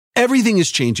Everything is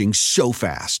changing so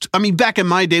fast. I mean, back in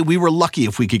my day, we were lucky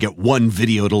if we could get one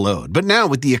video to load. But now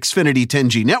with the Xfinity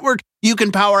 10G network, you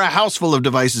can power a house full of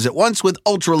devices at once with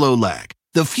ultra-low lag.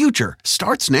 The future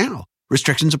starts now.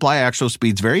 Restrictions apply. Actual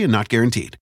speeds vary and not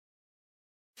guaranteed.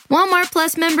 Walmart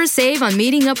Plus members save on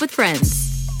meeting up with friends.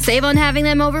 Save on having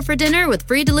them over for dinner with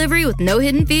free delivery with no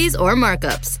hidden fees or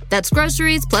markups. That's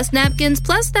groceries, plus napkins,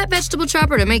 plus that vegetable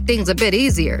chopper to make things a bit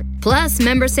easier. Plus,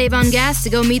 members save on gas to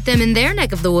go meet them in their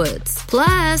neck of the woods.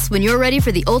 Plus, when you're ready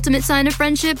for the ultimate sign of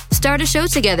friendship, start a show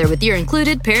together with your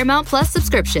included Paramount Plus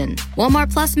subscription.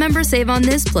 Walmart Plus members save on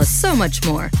this plus so much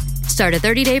more. Start a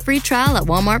 30-day free trial at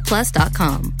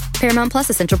walmartplus.com. Paramount Plus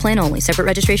Essential Plan only. Separate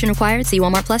registration required. See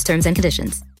Walmart Plus terms and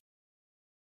conditions.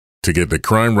 To get the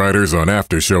Crime Writers on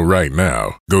After Show right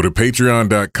now, go to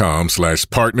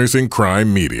patreon.com/Partners in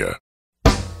Crime Media.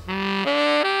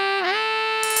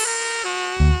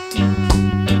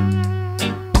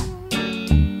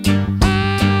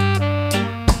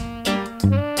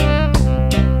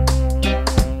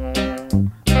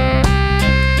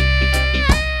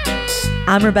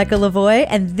 I'm Rebecca Lavoie,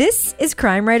 and this is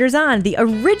Crime Writers On, the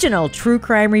original true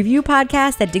crime review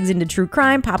podcast that digs into true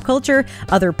crime, pop culture,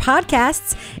 other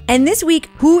podcasts. And this week,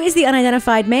 who is the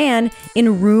unidentified man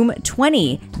in Room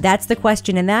 20? That's the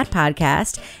question in that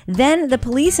podcast. Then the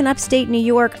police in upstate New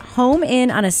York home in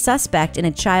on a suspect in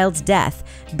a child's death.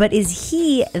 But is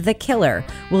he the killer?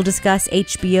 We'll discuss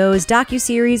HBO's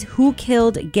docuseries Who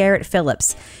Killed Garrett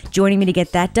Phillips. Joining me to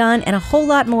get that done and a whole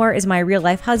lot more is my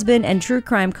real-life husband and true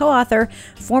crime co-author,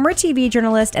 former TV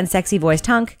journalist and sexy-voiced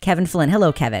hunk, Kevin Flynn.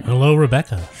 Hello, Kevin. Hello,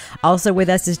 Rebecca. Also with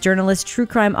us is journalist, true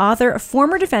crime author,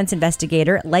 former defense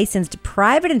investigator, licensed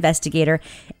private investigator,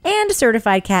 and a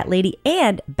certified cat lady,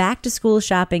 and back-to-school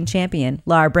shopping champion,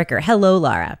 Laura Bricker. Hello,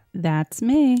 Laura. That's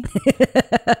me.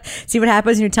 See what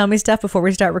happens when you tell me stuff before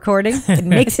we start recording? It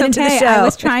makes it into the show. I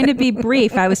was trying to be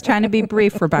brief.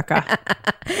 Rebecca.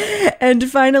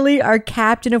 And finally, our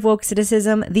captain of woke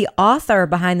cynicism, the author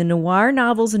behind the noir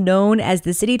novels known as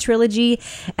the City Trilogy,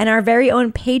 and our very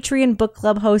own Patreon book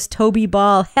club host, Toby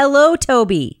Ball. Hello,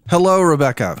 Toby. Hello,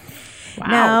 Rebecca.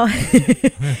 Wow. Now,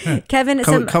 Kevin,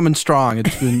 coming strong.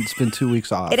 It's been 2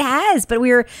 weeks off. It has, but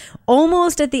we're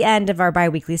almost at the end of our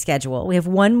bi-weekly schedule. We have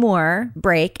one more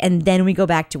break, and then we go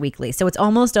back to weekly. So it's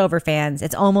almost over, fans.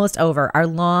 It's almost over. Our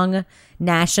long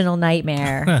national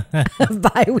nightmare of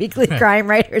bi-weekly Crime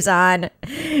Writers On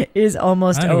is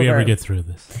almost over. How do we ever get through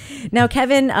this? Now,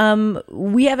 Kevin,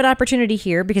 we have an opportunity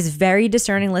here because very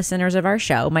discerning listeners of our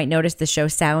show might notice the show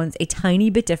sounds a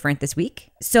tiny bit different this week.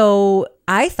 So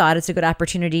I thought it's a good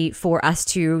opportunity for us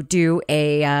to do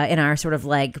a, in our sort of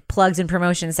like plugs and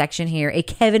promotion section here, a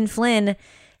Kevin Flynn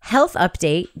health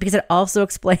update, because it also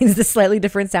explains the slightly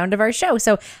different sound of our show.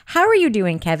 So how are you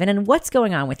doing, Kevin, and what's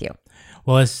going on with you?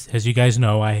 Well, as you guys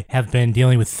know, I have been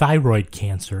dealing with thyroid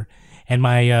cancer, and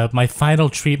my final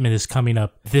treatment is coming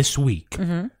up this week.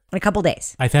 Mm-hmm. In a couple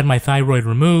days. I've had my thyroid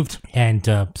removed, and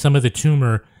some of the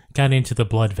tumor got into the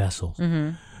blood vessels.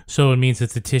 Mm-hmm. So it means that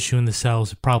the tissue and the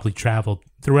cells have probably traveled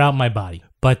throughout my body.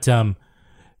 But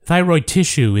thyroid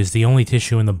tissue is the only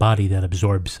tissue in the body that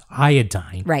absorbs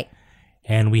iodine. Right.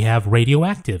 And we have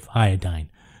radioactive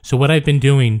iodine. So what I've been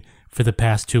doing for the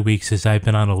past 2 weeks is I've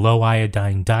been on a low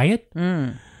iodine diet.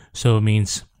 So it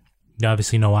means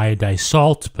obviously no iodized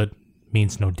salt, but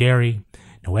means no dairy,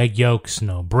 no egg yolks,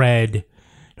 no bread,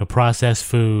 no processed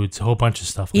foods, a whole bunch of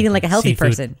stuff. Eating like a healthy seafood.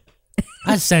 person.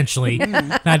 Essentially.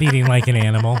 Not eating like an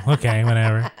animal. Okay,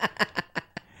 whatever.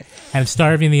 I'm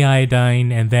starving the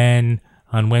iodine, and then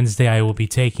on Wednesday I will be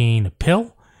taking a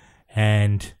pill,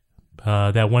 and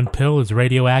that one pill is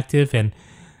radioactive, and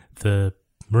the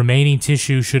remaining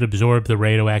tissue should absorb the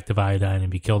radioactive iodine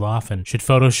and be killed off, and should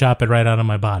Photoshop it right out of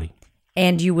my body.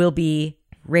 And you will be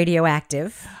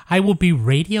radioactive. I will be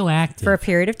radioactive. For a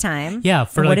period of time. Yeah.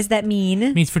 What does that mean?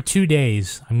 It means for 2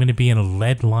 days, I'm going to be in a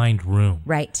lead-lined room.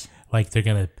 Right. Like they're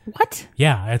going to... What?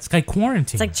 Yeah, it's like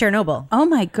quarantine. It's like Chernobyl. Oh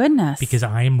my goodness. Because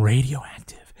I am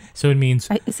radioactive. So it means...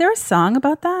 Is there a song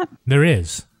about that? There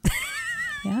is.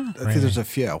 Yeah. I think there's a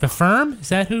few. The Firm? Is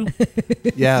that who?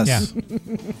 Yes. Yeah.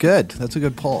 Good. That's a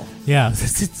good poll. Yeah,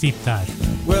 it's deep dive.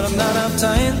 Well, I'm not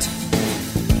uptight,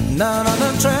 not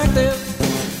unattractive.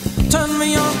 Turn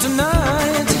me on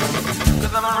tonight,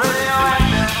 'cause I'm radioactive.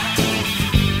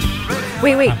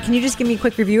 Wait. Can you just give me a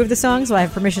quick review of the song so I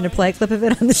have permission to play a clip of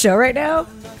it on the show right now?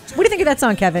 What do you think of that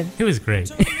song, Kevin? It was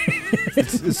great.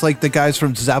 It's like the guys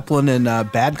from Zeppelin and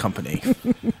Bad Company.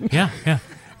 Yeah.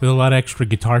 With a lot of extra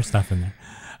guitar stuff in there.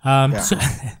 So,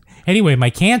 anyway,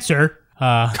 my cancer.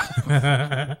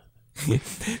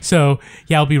 So,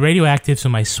 yeah, I'll be radioactive. So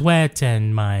my sweat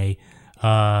and my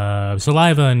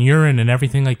saliva and urine and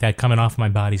everything like that coming off my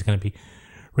body is going to be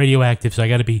radioactive. So I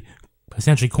got to be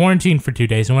essentially quarantined for 2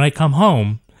 days. And when I come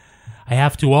home, I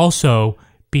have to also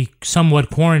be somewhat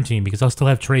quarantined because I'll still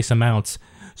have trace amounts.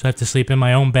 So I have to sleep in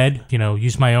my own bed,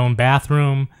 use my own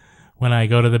bathroom. When I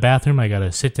go to the bathroom, I got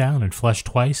to sit down and flush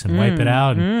twice and wipe it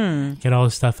out and get all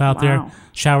this stuff out there.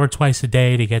 Shower twice a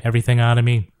day to get everything out of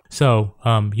me. So,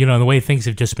 the way things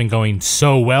have just been going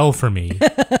so well for me,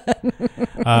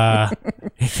 I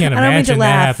can't imagine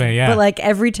that happening. Yeah. But like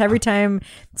every time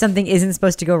something isn't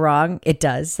supposed to go wrong, it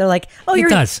does. They're like, oh, your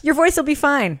voice will be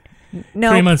fine.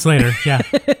 No. 3 months later, yeah.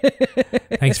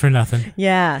 Thanks for nothing.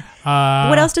 Yeah.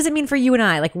 What else does it mean for you and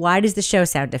I? Like, why does the show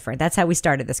sound different? That's how we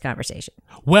started this conversation.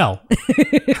 Well,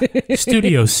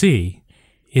 Studio C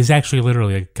is actually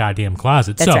literally a goddamn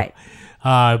closet. That's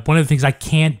right. One of the things, I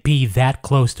can't be that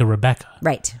close to Rebecca.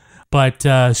 Right. But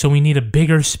so we need a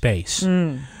bigger space.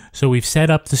 So we've set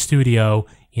up the studio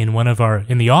in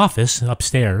in the office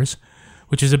upstairs,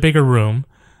 which is a bigger room.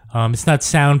 It's not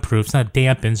soundproof, it's not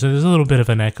dampened, so there's a little bit of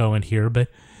an echo in here, but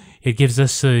it gives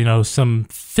us, some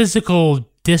physical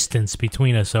distance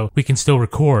between us, so we can still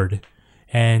record,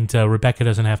 and Rebecca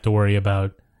doesn't have to worry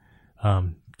about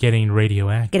getting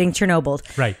radioactive. Getting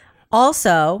Chernobyled. Right.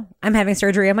 Also, I'm having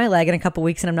surgery on my leg in a couple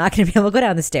weeks, and I'm not going to be able to go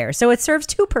down the stairs. So it serves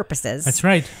two purposes. That's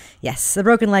right. Yes, the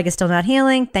broken leg is still not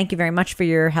healing. Thank you very much for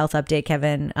your health update,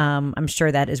 Kevin. I'm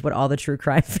sure that is what all the true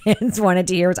crime fans wanted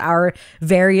to hear, was our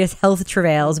various health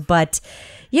travails. But,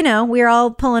 we're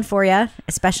all pulling for you,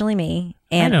 especially me.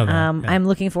 And I know that. Yeah. I'm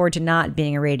looking forward to not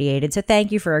being irradiated. So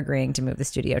thank you for agreeing to move the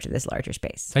studio to this larger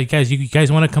space. Hey, guys, you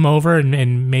guys want to come over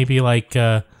and maybe I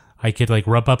could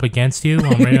rub up against you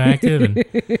on radioactive? And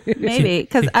maybe,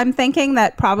 because I'm thinking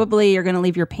that probably you're going to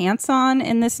leave your pants on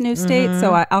in this new state.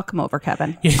 So I'll come over,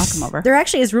 Kevin. Yes. I'll come over. There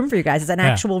actually is room for you guys. It's an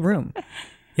actual room.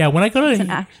 Yeah, when I go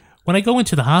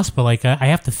into the hospital, I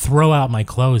have to throw out my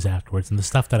clothes afterwards and the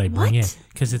stuff that I bring in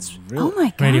because it's Oh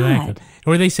my God. radioactive.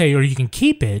 Or they say, or you can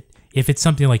keep it if it's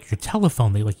something like your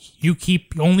telephone. They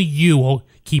only you will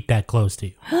keep that close to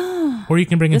you. Or you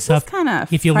can bring in This is stuff kinda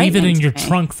if you leave it in frightening your to me.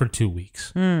 trunk for 2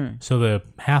 weeks. So the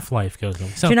half-life goes on.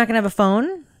 So So you're not going to have a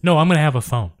phone? no, I'm going to have a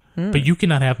phone. But you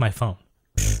cannot have my phone.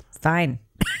 Fine.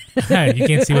 You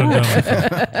can't see what I'm doing with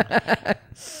my phone.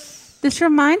 This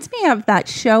reminds me of that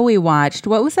show we watched.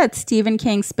 What was that Stephen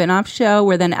King spin-off show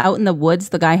where then out in the woods,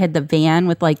 the guy had the van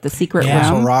with the secret Yeah.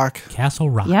 Castle room? Rock. Castle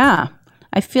Rock. Yeah.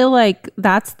 I feel like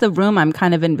that's the room I'm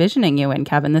kind of envisioning you in,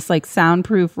 Kevin. This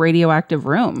soundproof radioactive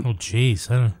room. Oh, jeez.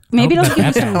 Maybe it'll give you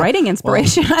that some writing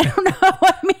inspiration. I don't know.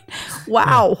 I mean,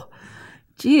 wow.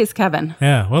 Jeez, Kevin.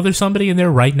 Yeah, well, there's somebody in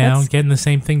there right now That's- getting the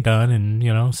same thing done,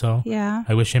 and so Yeah.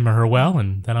 I wish him or her well,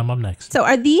 and then I'm up next. So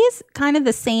are these kind of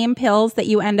the same pills that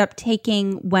you end up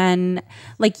taking when,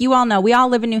 you all know, we all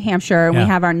live in New Hampshire and we Yeah.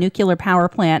 have our nuclear power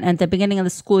plant. And at the beginning of the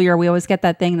school year, we always get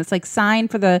that thing that's sign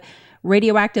for the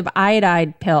radioactive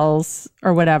iodide pills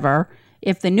or whatever.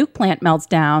 If the nuke plant melts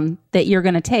down, that you're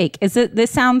going to take.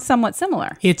 This sounds somewhat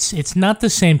similar. It's not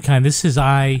the same kind. This is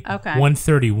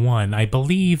I-131. I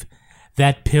believe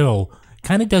that pill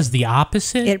kind of does the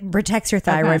opposite. It protects your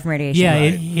thyroid from radiation. Yeah,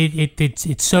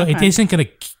 it's so it isn't going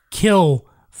to kill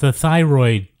the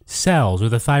thyroid cells or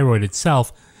the thyroid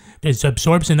itself. It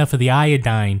absorbs enough of the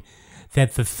iodine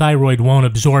that the thyroid won't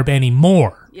absorb any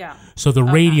more. Yeah. So the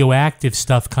radioactive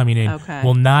stuff coming in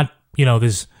will not.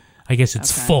 There's. I guess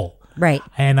it's full. Right.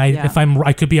 And if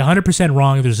I could be 100%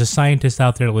 wrong. There's a scientist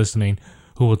out there listening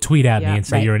who will tweet at me and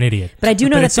say you're an idiot. But I do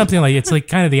know it's something it's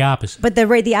kind of the opposite. But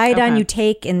the iodine you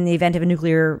take in the event of a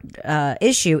nuclear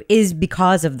issue is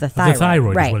because of the thyroid. The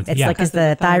thyroid is right? what It's yeah. because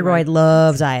the thyroid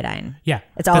loves iodine. Yeah,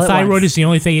 it's all the it thyroid wants. is the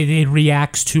only thing it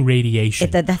reacts to radiation.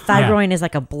 The thyroid is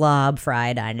like a blob for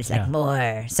iodine. It's Yeah.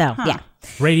 more. So yeah.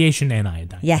 Radiation and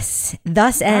iodine. Yes.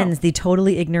 Thus ends the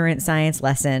totally ignorant science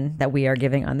lesson that we are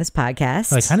giving on this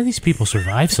podcast. How do these people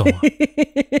survive so long?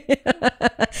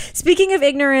 Speaking of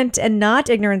ignorant and not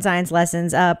ignorant science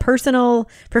lessons, personal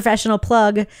professional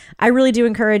plug. I really do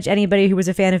encourage anybody who was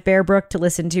a fan of Bear Brook to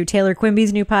listen to Taylor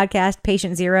Quimby's new podcast,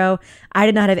 Patient Zero. I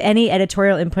did not have any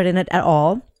editorial input in it at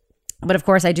all. But of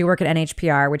course, I do work at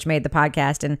NHPR, which made the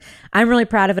podcast, and I'm really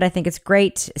proud of it. I think it's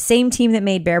great. Same team that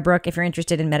made Bear Brook. If you're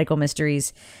interested in medical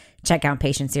mysteries, check out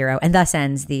Patient Zero. And thus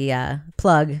ends the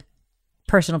plug,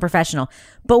 personal professional.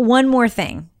 But one more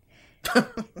thing.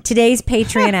 Today's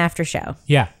Patreon after show.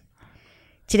 Yeah.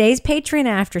 Today's Patreon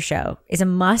after show is a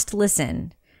must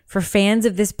listen for fans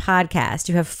of this podcast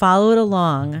who have followed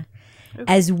along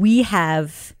as we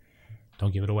have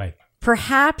Don't give it away.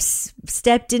 perhaps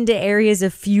stepped into areas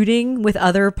of feuding with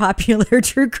other popular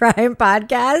true crime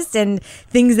podcasts and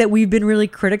things that we've been really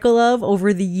critical of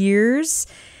over the years.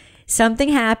 Something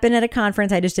happened at a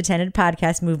conference I just attended,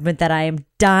 Podcast Movement, that I am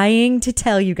dying to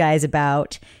tell you guys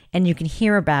about, and you can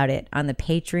hear about it on the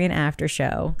Patreon after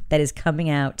show that is coming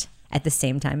out at the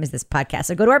same time as this podcast.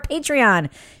 So go to our Patreon,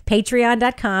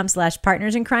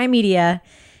 patreon.com/partnersincrimemedia,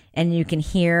 and you can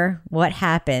hear what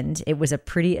happened. It was a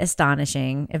pretty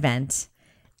astonishing event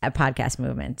at Podcast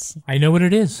Movement. I know what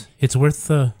it is. It's worth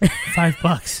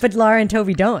 $5. But Laura and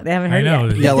Toby don't. They haven't heard it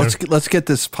yet. Yeah, let's get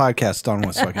this podcast done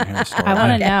with so I can hear the story. I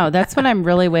want to know. That's what I'm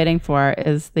really waiting for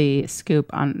is the scoop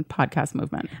on Podcast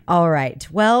Movement. All right.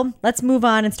 Well, let's move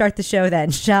on and start the show then,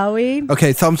 shall we?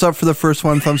 Okay, thumbs up for the first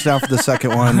one, thumbs down for the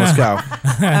second one. Let's go.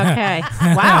 Okay.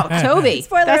 Wow, Toby.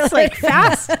 Spoiler That's alert. like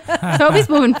fast. Toby's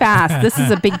moving fast. This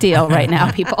is a big deal right now,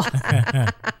 people.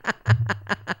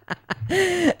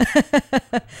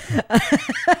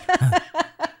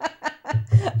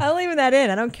 I'll leave that in.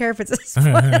 I don't care if it's a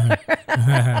spoiler.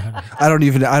 I don't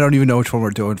even know which one we're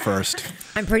doing first.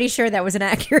 I'm pretty sure that was an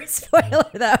accurate spoiler,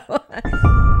 though.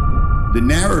 The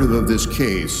narrative of this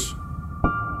case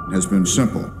has been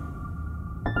simple.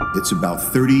 It's about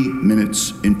 30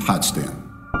 minutes in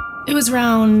Potsdam. It was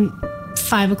around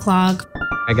 5 o'clock.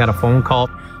 I got a phone call.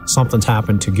 Something's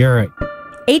happened to Garrett.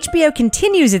 HBO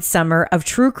continues its summer of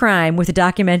true crime with a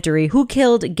documentary, Who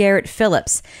Killed Garrett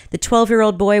Phillips? The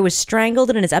 12-year-old boy was strangled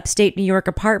in his upstate New York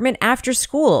apartment after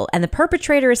school, and the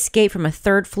perpetrator escaped from a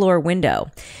third-floor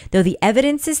window. Though the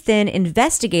evidence is thin,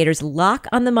 investigators lock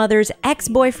on the mother's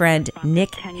ex-boyfriend,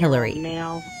 Nick Hillary.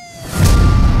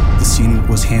 The scene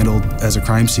was handled as a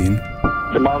crime scene.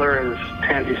 The mother is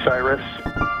Tandy Cyrus.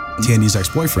 Tandy's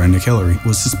ex-boyfriend, Nick Hillary,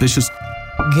 was suspicious.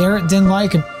 Garrett didn't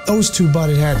like him. Those two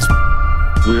butted heads.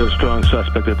 We have a strong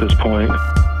suspect at this point.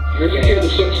 You're the kid that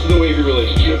slips in the wavy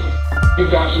relationship. You've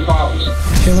got some problems.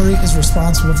 Hillary is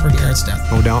responsible for Garrett's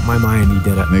death. No doubt in my mind he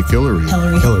did it. Nick Hillary.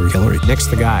 Hillary. Nick's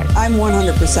the guy. I'm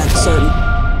 100%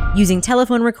 certain. Using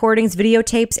telephone recordings,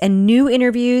 videotapes, and new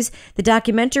interviews, the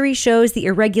documentary shows the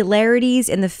irregularities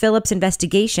in the Phillips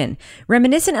investigation.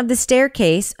 Reminiscent of The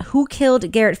Staircase, Who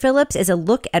Killed Garrett Phillips is a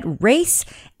look at race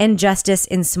and justice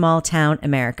in small-town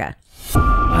America.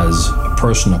 As a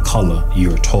person of color,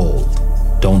 you're told,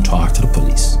 don't talk to the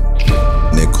police.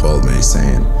 Nick called me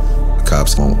saying, the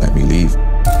cops won't let me leave.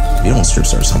 You don't strip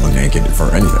search someone naked for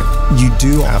anything. You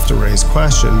do have to raise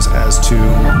questions as to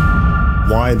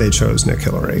why they chose Nick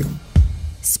Hillary.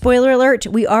 Spoiler alert,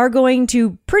 we are going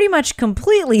to pretty much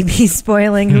completely be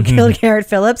spoiling Who Killed Garrett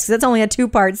Phillips, because that's only a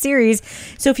 2-part series.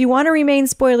 So if you want to remain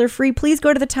spoiler-free, please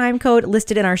go to the time code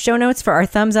listed in our show notes for our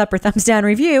thumbs up or thumbs down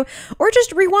review, or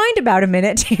just rewind about a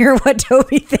minute to hear what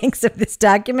Toby thinks of this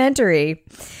documentary.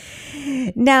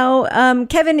 Now,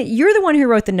 Kevin, you're the one who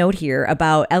wrote the note here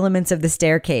about elements of The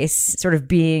Staircase sort of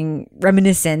being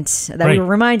reminiscent that we were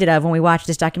reminded of when we watched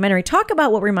this documentary. Talk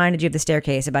about what reminded you of The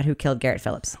Staircase about Who Killed Garrett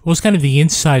Phillips. Well, it's kind of the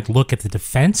inside look at the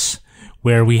defense,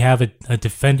 where we have a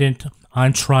defendant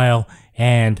on trial,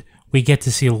 and we get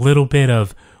to see a little bit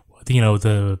of,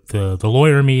 the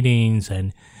lawyer meetings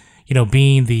and,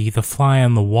 being the fly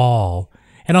on the wall,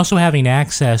 and also having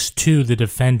access to the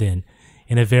defendant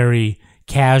in a very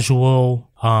casual,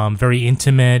 very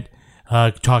intimate,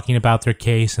 talking about their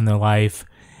case and their life.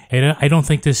 And I don't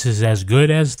think this is as good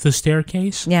as The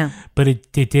Staircase. Yeah. But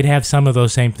it did have some of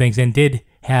those same things and did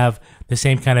have the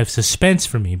same kind of suspense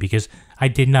for me because I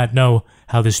did not know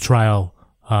how this trial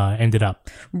ended up.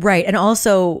 Right. And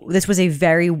also, this was a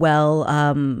very well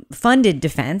funded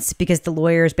defense because the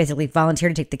lawyers basically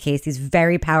volunteered to take the case. These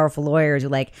very powerful lawyers who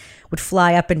would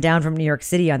fly up and down from New York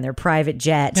City on their private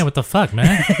jet. Yeah, what the fuck,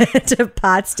 man? To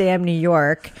Potsdam, New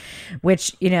York,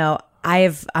 which,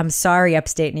 I'm sorry,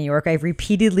 upstate New York. I've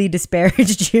repeatedly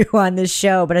disparaged you on this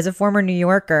show, but as a former New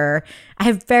Yorker, I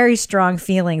have very strong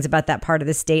feelings about that part of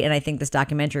the state, and I think this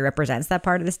documentary represents that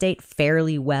part of the state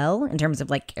fairly well in terms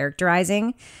of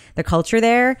characterizing the culture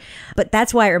there. But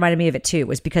that's why it reminded me of it too,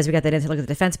 was because we got that inside look at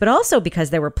the defense, but also because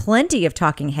there were plenty of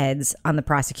talking heads on the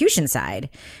prosecution side.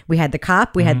 We had the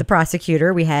cop, we had the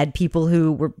prosecutor, we had people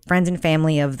who were friends and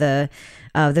family of the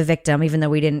victim, even though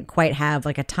we didn't quite have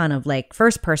a ton of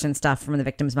first person stuff from the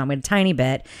victim's mom. We had a tiny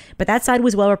bit, but that side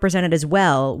was well represented as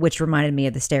well, which reminded me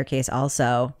of The Staircase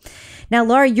also. Now,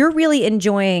 Laura, you're really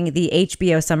enjoying the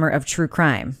HBO summer of true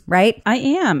crime, right? I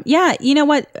am. Yeah. You know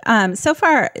what? So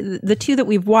far, the two that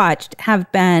we've watched have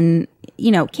been,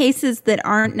 cases that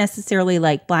aren't necessarily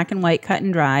black and white, cut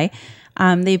and dry.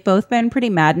 They've both been pretty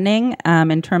maddening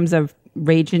in terms of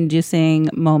rage-inducing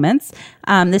moments.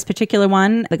 This particular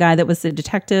one, the guy that was the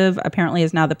detective apparently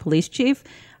is now the police chief.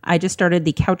 I just started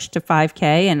the Couch to 5K,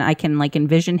 and I can like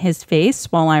envision his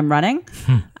face while I'm running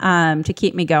to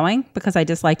keep me going because I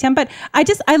just liked him. But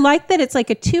I like that it's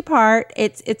like a 2-part.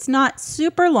 It's not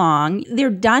super long. They're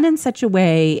done in such a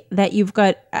way that you've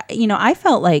got, I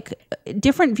felt like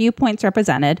different viewpoints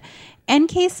represented. And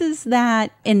cases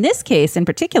that, in this case in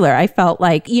particular, I felt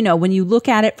like, when you look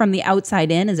at it from the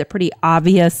outside in, is a pretty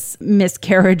obvious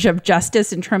miscarriage of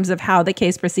justice in terms of how the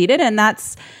case proceeded. And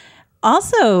that's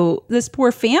also this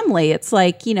poor family. It's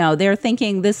like, they're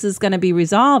thinking this is going to be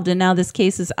resolved. And now this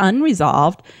case is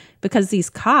unresolved because these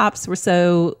cops were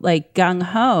so like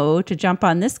gung-ho to jump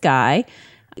on this guy,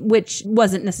 which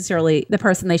wasn't necessarily the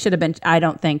person they should have been, I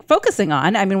don't think, focusing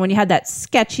on. I mean, when you had that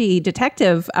sketchy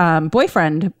detective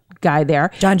boyfriend guy there.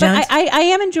 John Jones. But I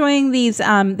am enjoying these, the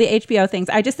HBO things.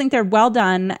 I just think they're well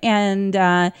done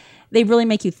and they really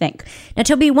make you think. Now,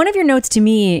 Toby, one of your notes to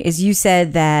me is you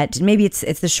said that maybe it's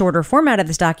the shorter format of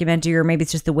this documentary, or maybe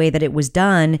it's just the way that it was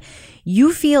done.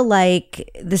 You feel like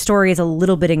the story is a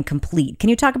little bit incomplete. Can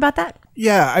you talk about that?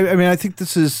 Yeah, I mean, I think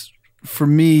this is, for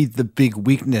me, the big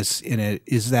weakness in it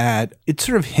is that it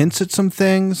sort of hints at some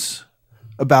things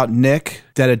about Nick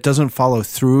that it doesn't follow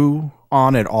through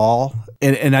on at all.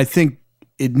 And I think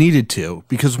it needed to,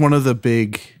 because one of the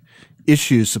big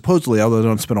issues, supposedly, although I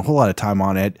don't spend a whole lot of time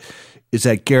on it, is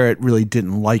that Garrett really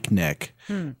didn't like Nick.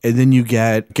 And then you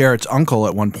get Garrett's uncle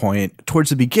at one point towards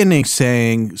the beginning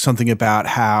saying something about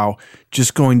how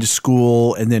just going to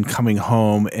school and then coming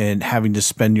home and having to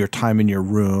spend your time in your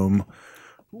room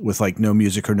with like no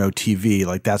music or no TV,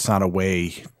 like that's not a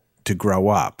way to grow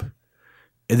up.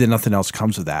 And then nothing else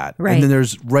comes of that. Right. And then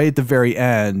there's right at the very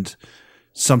end,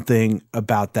 something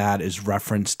about that is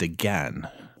referenced again.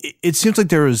 It seems like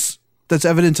that's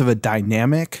evidence of a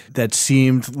dynamic that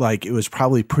seemed like it was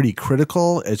probably pretty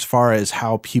critical as far as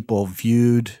how people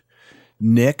viewed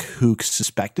Nick, who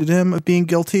suspected him of being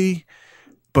guilty,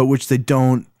 but which they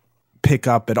don't pick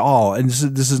up at all. And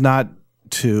this is not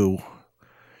to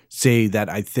say that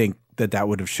I think that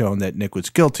would have shown that Nick was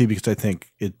guilty, because I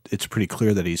think it's pretty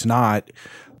clear that he's not.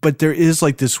 But there is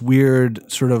like this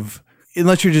weird sort of,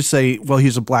 unless you just say, well,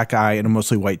 he's a black guy in a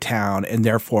mostly white town, and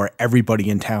therefore everybody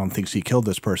in town thinks he killed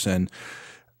this person.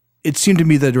 It seemed to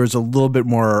me that there was a little bit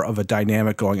more of a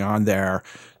dynamic going on there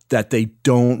that they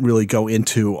don't really go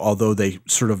into, although they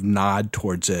sort of nod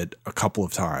towards it a couple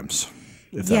of times,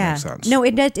 if that makes sense. No,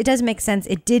 it does make sense.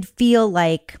 It did feel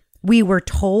like we were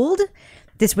told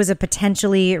this was a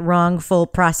potentially wrongful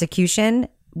prosecution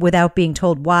without being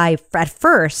told why at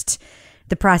first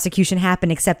the prosecution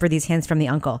happened, except for these hints from the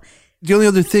uncle. The only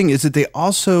other thing is that they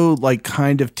also like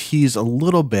kind of tease a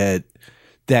little bit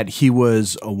that he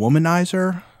was a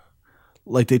womanizer.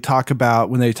 Like they talk about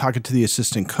when they talk to the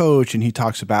assistant coach, and he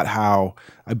talks about how,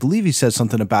 I believe he says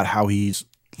something about how he's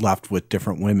left with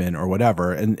different women or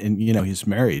whatever. And he's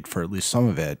married for at least some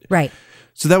of it. Right.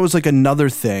 So that was like another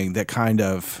thing that kind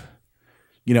of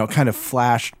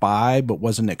flashed by, but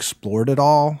wasn't explored at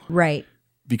all. Right.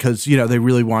 Because, they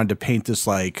really wanted to paint this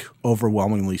like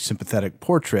overwhelmingly sympathetic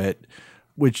portrait,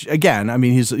 which again, I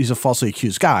mean, he's a falsely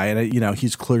accused guy, and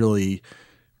he's clearly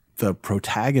the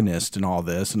protagonist in all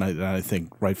this, and I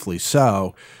think rightfully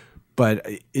so. But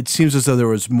it seems as though there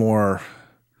was more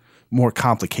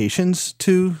complications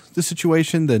to the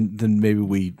situation than maybe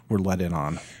we were let in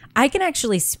on. I can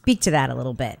actually speak to that a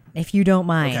little bit, if you don't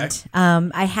mind. Okay.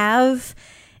 I have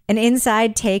an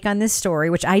inside take on this story,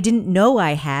 which I didn't know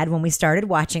I had when we started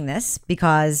watching this,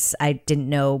 because I didn't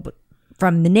know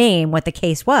from the name what the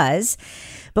case was.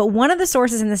 But one of the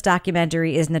sources in this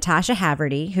documentary is Natasha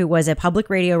Haverty, who was a public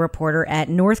radio reporter at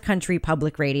North Country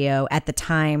Public Radio at the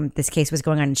time this case was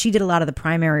going on. And she did a lot of the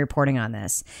primary reporting on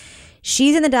this.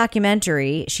 She's in the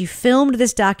documentary. She filmed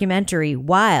this documentary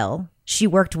while she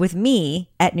worked with me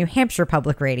at New Hampshire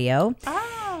Public Radio.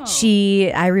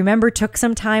 She, I remember, took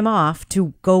some time off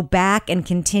to go back and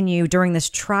continue during this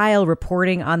trial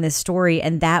reporting on this story.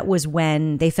 And that was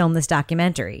when they filmed this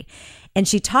documentary. And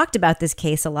she talked about this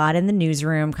case a lot in the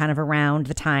newsroom, kind of around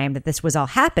the time that this was all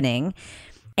happening.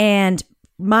 And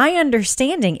my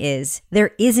understanding is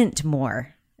there isn't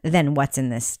more than what's in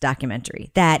this documentary.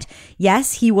 That,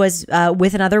 yes, he was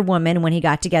with another woman when he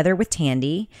got together with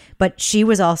Tandy, but she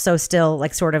was also still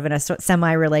like sort of in a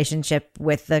semi-relationship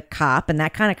with the cop, and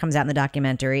that kind of comes out in the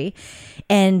documentary.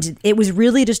 And it was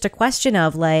really just a question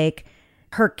of like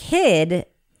her kid,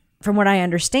 from what I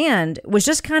understand, was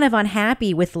just kind of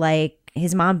unhappy with like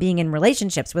his mom being in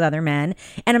relationships with other men.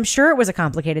 And I'm sure it was a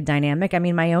complicated dynamic. I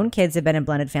mean, my own kids have been in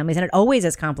blended families and it always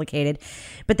is complicated,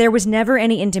 but there was never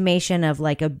any intimation of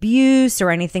like abuse or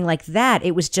anything like that.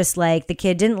 It was just like the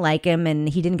kid didn't like him and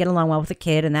he didn't get along well with the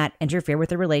kid and that interfered with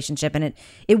the relationship. And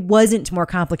it wasn't more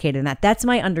complicated than that. That's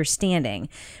my understanding.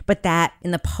 But that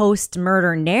in the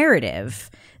post-murder narrative,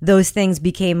 those things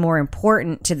became more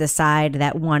important to the side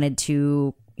that wanted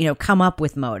to, come up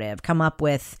with motive, come up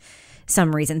with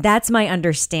some reason. That's my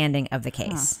understanding of the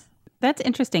case. Huh. That's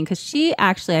interesting because she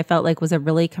actually, I felt like, was a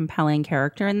really compelling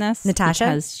character in this. Natasha?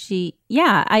 Because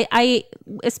I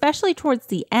especially towards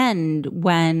the end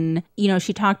when,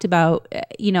 she talked about,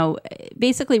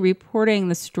 basically reporting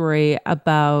the story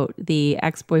about the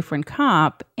ex-boyfriend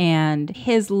cop and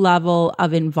his level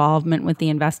of involvement with the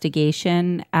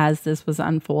investigation as this was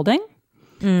unfolding.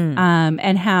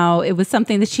 And how it was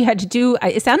something that she had to do.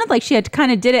 It sounded like she had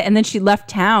kind of did it and then she left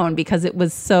town because it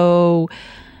was so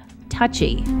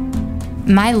touchy.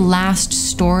 My last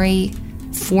story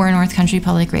for North Country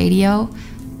Public Radio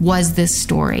was this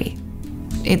story.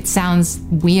 It sounds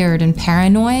weird and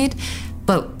paranoid,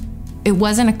 but it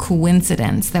wasn't a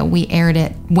coincidence that we aired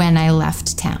it when I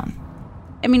left town.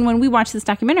 I mean, when we watch this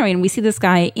documentary and we see this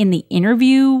guy in the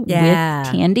interview with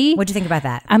Tandy. What'd you think about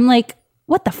that? I'm like,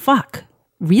 what the fuck?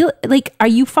 Real? Like, are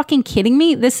you fucking kidding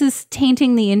me? This is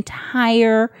tainting the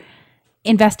entire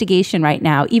investigation right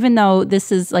now, even though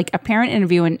this is like a parent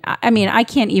interview. And I mean, I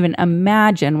can't even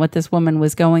imagine what this woman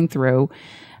was going through.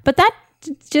 But that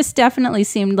just definitely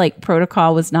seemed like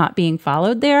protocol was not being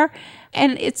followed there.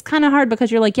 And it's kind of hard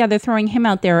because you're like, yeah, they're throwing him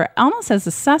out there almost as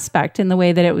a suspect in the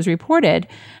way that it was reported.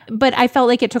 But I felt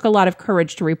like it took a lot of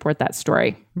courage to report that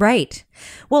story. Right.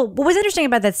 Well, what was interesting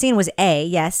about that scene was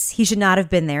yes, he should not have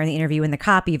been there in the interview, and the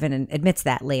cop even admits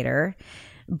that later.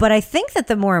 But I think that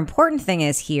the more important thing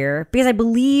is here, because I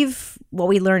believe what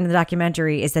we learned in the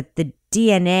documentary is that the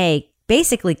DNA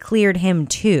basically cleared him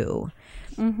too.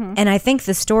 Mm-hmm. And I think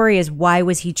the story is, why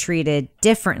was he treated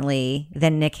differently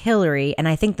than Nick Hillary? And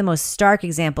I think the most stark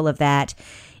example of that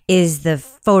is the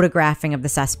photographing of the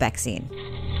suspect scene.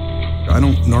 I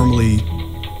don't normally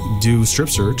do strip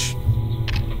search.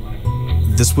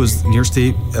 This was New York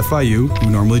State FIU, who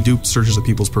normally do searches of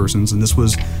people's persons, and this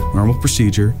was normal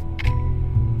procedure.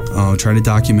 Try to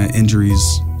document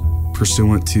injuries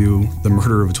pursuant to the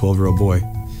murder of a 12-year-old boy.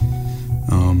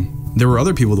 There were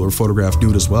other people that were photographed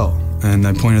nude as well, and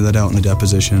I pointed that out in the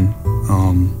deposition.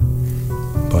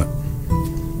 But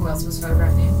who else was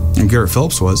photographed nude? And Garrett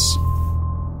Phillips was.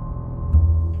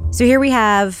 So here we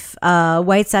have a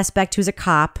white suspect who's a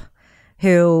cop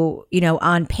who,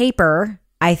 on paper,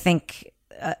 I think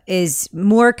is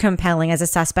more compelling as a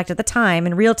suspect at the time,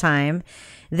 in real time,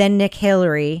 than Nick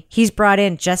Hillary. He's brought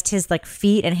in, just his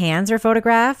feet and hands are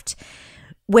photographed,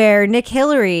 where Nick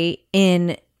Hillary,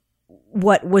 in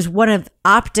what was one of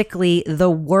optically the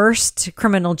worst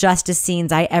criminal justice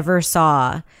scenes I ever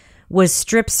saw, was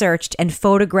strip searched and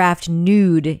photographed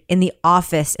nude in the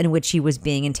office in which he was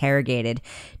being interrogated.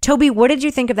 Toby, what did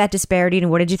you think of that disparity, and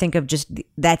what did you think of just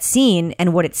that scene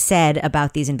and what it said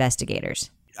about these investigators?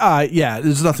 Yeah,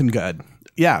 there's nothing good.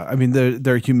 Yeah, I mean,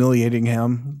 they're humiliating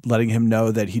him, letting him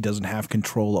know that he doesn't have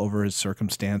control over his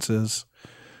circumstances.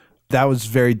 That was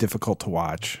very difficult to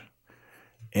watch.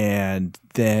 And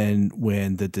then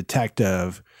when the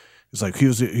detective is like,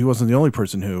 he wasn't the only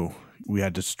person who we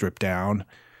had to strip down.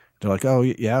 They're like, oh,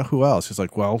 yeah, who else? He's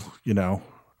like, well,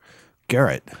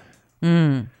 Garrett.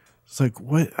 It's like,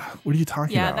 what are you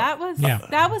talking about?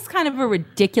 That was kind of a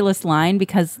ridiculous line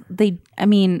because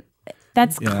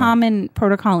that's common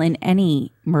protocol in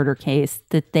any murder case,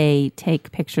 that they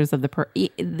take pictures of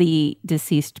the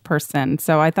deceased person.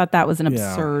 So I thought that was an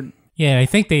absurd. Yeah, I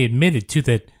think they admitted too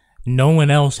that no one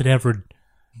else had ever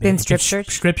been strip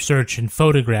searched and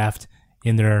photographed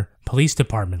in their police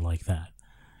department like that.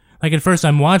 Like at first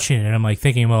I'm watching it and I'm like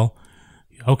thinking, well,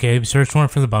 okay, search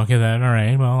warrant for the bunker, then all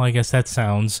right, well, I guess that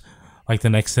sounds like the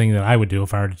next thing that I would do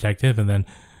if I were a detective. And then,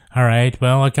 all right,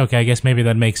 well, okay, I guess maybe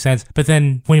that makes sense. But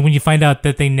then when you find out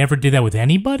that they never did that with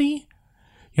anybody,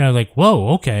 like, whoa,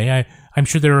 okay, I'm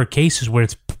sure there are cases where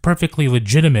it's perfectly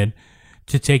legitimate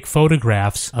to take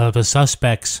photographs of a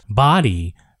suspect's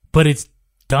body, but it's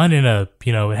done in it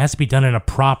has to be done in a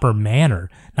proper manner,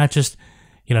 not just,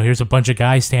 here's a bunch of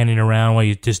guys standing around while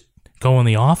you just go in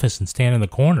the office and stand in the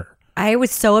corner. I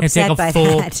was so And take upset a by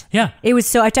full- that. Yeah. It was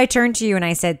so, I turned to you and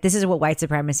I said, this is what white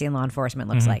supremacy in law enforcement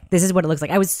looks like. This is what it looks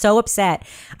like. I was so upset.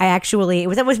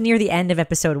 That was near the end of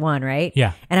episode 1, right?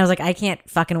 Yeah. And I was like, I can't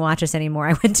fucking watch this anymore.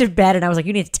 I went to bed and I was like,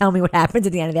 you need to tell me what happens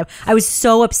at the end of the episode. I was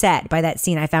so upset by that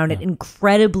scene. I found it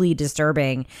incredibly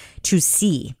disturbing to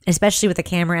see, especially with the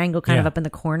camera angle kind of up in the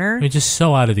corner. It was just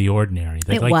so out of the ordinary.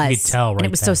 That, It like, was. You could tell right and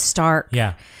it was then. so stark.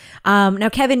 Yeah. Now,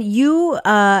 Kevin, you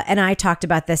and I talked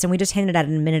about this, and we just hinted at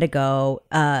it a minute ago.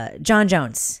 John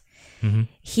Jones. Mm-hmm.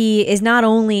 He is not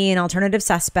only an alternative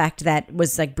suspect that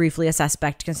was like briefly a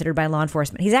suspect considered by law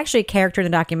enforcement. He's actually a character in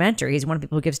the documentary. He's one of the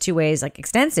people who gives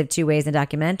extensive two ways in the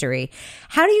documentary.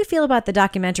 How do you feel about the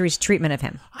documentary's treatment of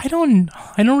him? I don't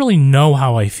really know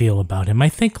how I feel about him. I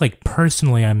think, like,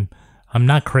 personally, I'm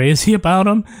not crazy about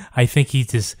him. I think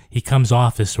he comes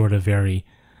off as sort of very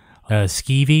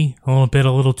skeevy, a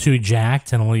little too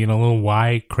jacked, and a little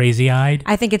wide, crazy-eyed.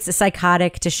 I think it's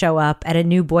psychotic to show up at a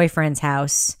new boyfriend's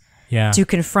house to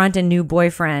confront a new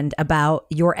boyfriend about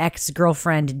your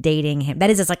ex-girlfriend dating him. That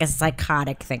is just like a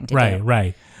psychotic thing to do.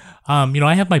 Right.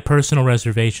 I have my personal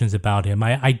reservations about him.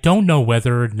 I don't know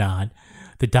whether or not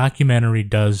the documentary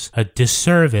does a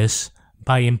disservice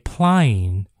by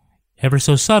implying, ever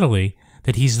so subtly,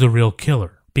 that he's the real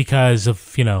killer because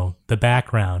of, the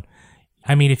background.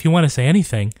 I mean, if you want to say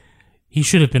anything, he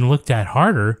should have been looked at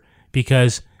harder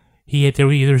because there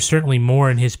was certainly more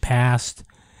in his past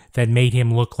that made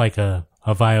him look like a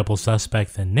viable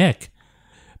suspect than Nick.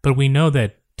 But we know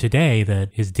that today that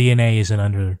his DNA isn't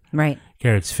under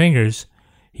Garrett's fingers.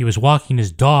 He was walking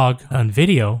his dog on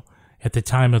video at the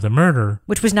time of the murder.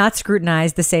 Which was not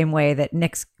scrutinized the same way that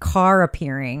Nick's car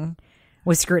appearing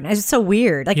was scrutinized. It's so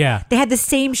weird. Like, they had the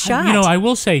same shot. I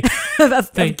will say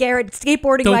of Garrett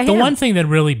skateboarding by him. The one thing that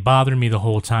really bothered me the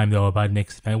whole time, though, about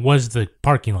Nick's event was the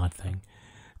parking lot thing.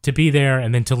 To be there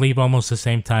and then to leave almost the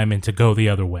same time and to go the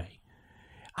other way.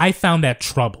 I found that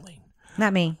troubling.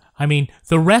 Not me. I mean,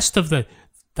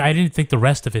 I didn't think the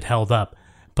rest of it held up.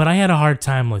 But I had a hard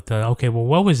time with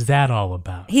what was that all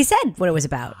about? He said what it was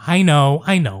about. I know.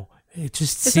 It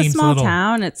just it's seems a small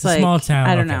town. It's like, small town.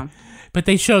 I don't know. But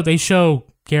they show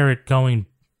Garrett going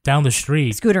down the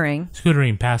street.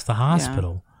 Scootering past the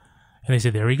hospital. Yeah. And they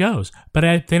said, there he goes.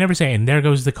 But they never say, and there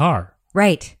goes the car.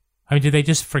 Right. I mean, did they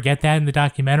just forget that in the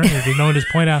documentary? Or did no one just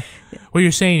point out, well, you're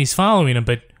saying he's following him,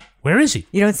 but where is he?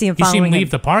 You don't see him following him. You see him leave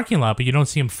him. the parking lot, but you don't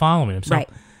see him following him. So, right.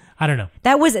 I don't know.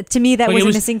 That was, to me, that was a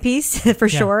missing piece for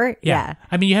sure. Yeah.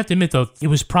 I mean, you have to admit, though, it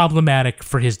was problematic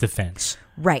for his defense.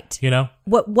 Right.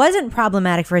 What wasn't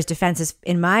problematic for his defense is,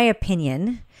 in my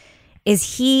opinion,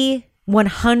 is he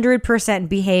 100%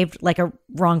 behaved like a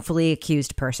wrongfully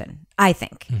accused person, I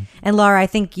think. And Laura, I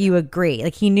think you agree.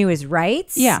 Like, he knew his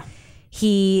rights. Yeah.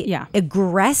 He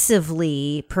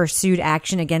aggressively pursued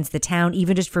action against the town,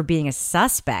 even just for being a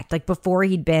suspect. Like, before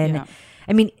he'd been,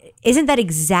 I mean, isn't that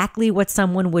exactly what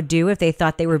someone would do if they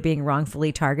thought they were being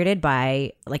wrongfully targeted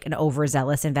by like an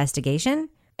overzealous investigation?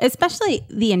 Especially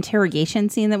the interrogation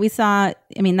scene that we saw.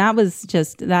 I mean,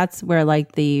 that's where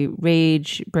like the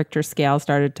rage Richter scale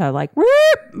started to like, whoop,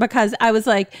 because I was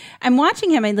like, I'm watching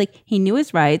him and like, he knew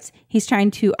his rights. He's trying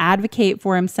to advocate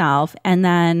for himself. And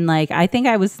then like, I think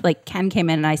I was like, Ken came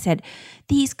in and I said,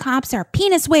 these cops are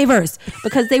penis wavers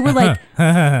because they were like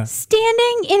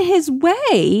standing in his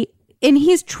way. And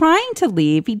he's trying to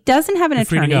leave. He doesn't have an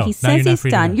attorney. He says he's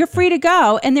done. You're free to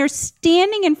go. And they're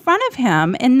standing in front of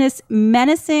him in this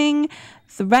menacing,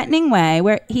 threatening way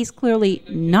where he's clearly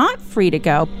not free to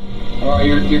go.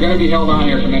 You're going to be held on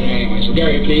here for a minute anyway. So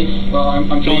Gary, please. Well, I'm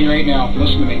telling you right now.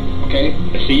 Listen to me, okay?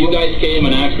 So you guys came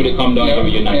and asked me to come down here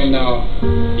with you now.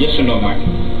 And yes or no, Mark?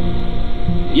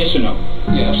 Yes or no?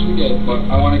 Yes, we did. But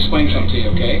I want to explain something to you,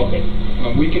 okay? Okay.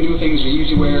 We can do things the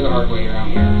easy way or the hard way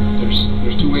around here.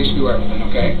 There's two ways to do everything,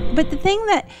 okay? But the thing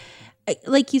that,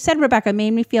 like you said, Rebecca,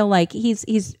 made me feel like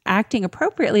he's acting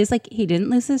appropriately. It's like he didn't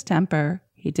lose his temper.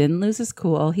 He didn't lose his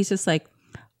cool. He's just like,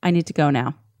 I need to go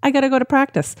now. I got to go to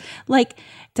practice. Like,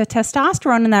 the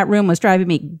testosterone in that room was driving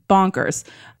me bonkers.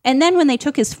 And then when they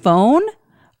took his phone,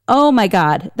 oh my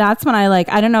God, that's when I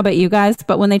don't know about you guys,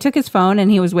 but when they took his phone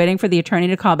and he was waiting for the attorney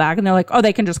to call back and they're like, oh,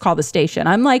 they can just call the station.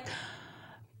 I'm like,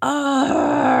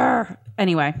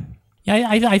 anyway. Yeah,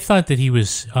 I thought that he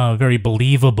was very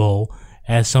believable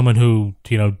as someone who,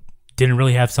 didn't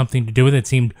really have something to do with it,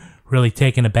 seemed really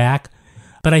taken aback.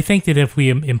 But I think that if we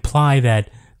imply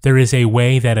that there is a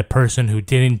way that a person who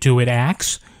didn't do it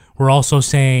acts, we're also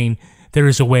saying there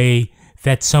is a way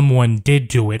that someone did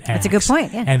do it acts. That's a good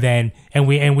point, yeah. And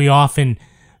we often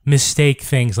mistake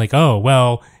things like, oh,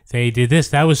 well, they did this.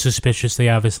 That was suspicious. They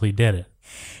obviously did it.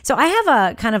 So I have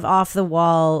a kind of off the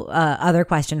wall other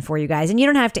question for you guys, and you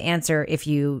don't have to answer if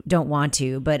you don't want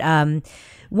to. But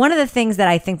one of the things that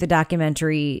I think the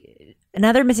documentary,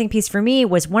 another missing piece for me,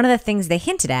 was one of the things they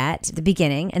hinted at the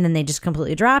beginning, and then they just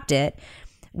completely dropped it,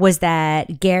 was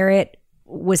that Garrett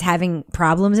was having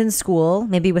problems in school,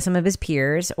 maybe with some of his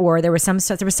peers, or there was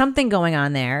something going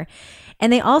on there.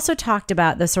 And they also talked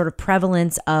about the sort of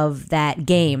prevalence of that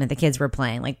game that the kids were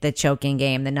playing, like the choking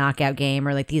game, the knockout game,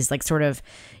 or like these like sort of,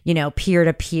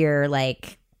 peer-to-peer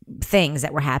like things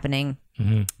that were happening.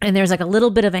 Mm-hmm. And there's like a little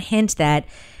bit of a hint that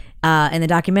in the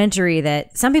documentary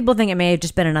that some people think it may have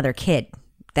just been another kid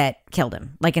that killed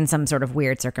him, like in some sort of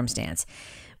weird circumstance.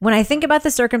 When I think about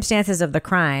the circumstances of the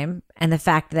crime and the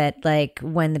fact that, like,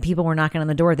 when the people were knocking on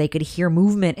the door, they could hear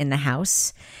movement in the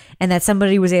house and that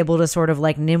somebody was able to sort of,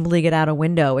 like, nimbly get out a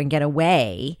window and get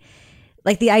away,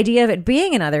 like, the idea of it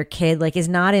being another kid, like, is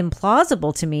not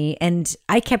implausible to me. And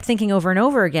I kept thinking over and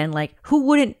over again, like, who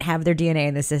wouldn't have their DNA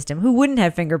in the system? Who wouldn't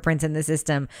have fingerprints in the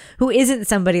system? Who isn't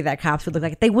somebody that cops would look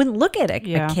like? They wouldn't look at a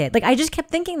kid. Like, I just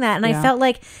kept thinking that. And I felt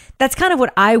like that's kind of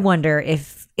what I wonder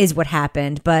if is what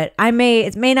happened, but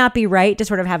it may not be right to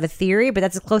sort of have a theory, but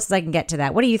that's as close as I can get to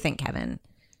that. What do you think, Kevin?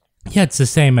 Yeah, it's the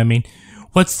same. I mean,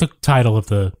 what's the title of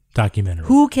the documentary?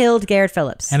 Who killed Garrett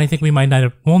Phillips? And I think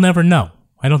we'll never know.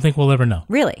 I don't think we'll ever know.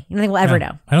 Really? You don't think we'll ever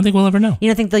know? I don't think we'll ever know. You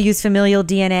don't think they'll use familial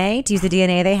DNA to use the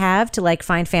DNA they have to like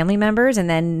find family members and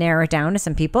then narrow it down to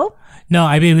some people? No,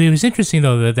 I mean, it was interesting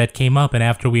though that came up, and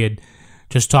after we had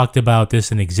just talked about this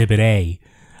in Exhibit A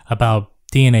about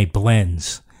DNA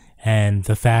blends. And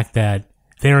the fact that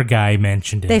their guy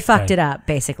mentioned it. They fucked it up,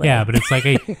 basically. Yeah, but it's like,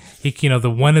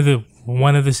 one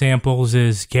of the samples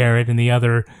is Garrett and the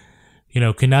other,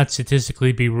 cannot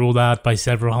statistically be ruled out by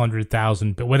several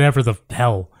 100,000, but whatever the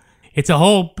hell.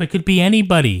 It could be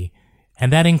anybody.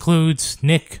 And that includes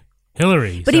Nick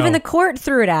Hillary. But even the court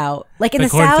threw it out. Like in the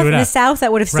South,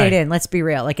 that would have stayed in. Let's be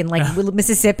real. Like in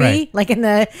Mississippi, like in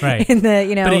the,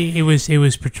 But it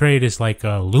was portrayed as like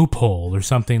a loophole or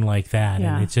something like that.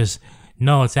 Yeah. And it's just,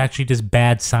 no, it's actually just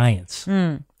bad science.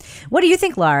 What do you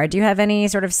think, Laura? Do you have any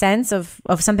sort of sense of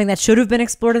something that should have been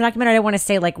explored in the documentary? I don't want to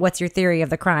say like, what's your theory of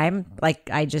the crime?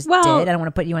 Like I just did. I don't want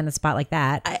to put you on the spot like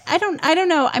that. I don't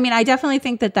know. I mean, I definitely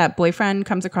think that boyfriend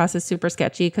comes across as super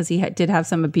sketchy because he did have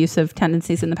some abusive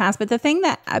tendencies in the past. But the thing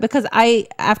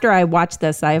after I watched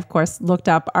this, I of course looked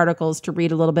up articles to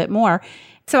read a little bit more.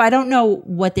 So I don't know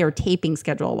what their taping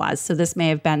schedule was. So this may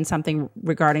have been something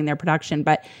regarding their production,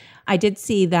 but I did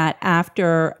see that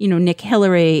after, Nick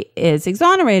Hillary is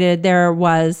exonerated, there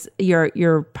was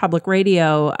your public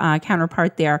radio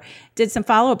counterpart there did some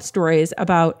follow-up stories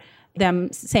about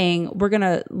them saying, we're going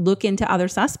to look into other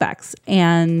suspects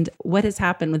and what has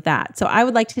happened with that. So I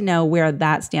would like to know where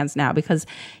that stands now because,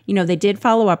 they did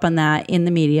follow up on that in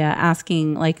the media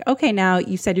asking like, okay, now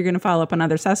you said you're going to follow up on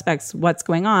other suspects. What's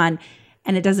going on?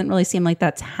 And it doesn't really seem like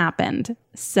that's happened.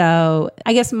 So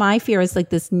I guess my fear is like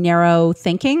this narrow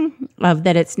thinking of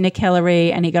that it's Nick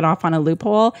Hillary and he got off on a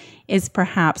loophole is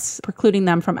perhaps precluding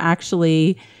them from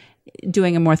actually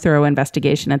doing a more thorough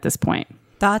investigation at this point.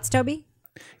 Thoughts, Toby?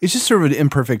 It's just sort of an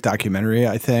imperfect documentary,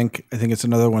 I think. I think it's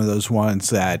another one of those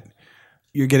ones that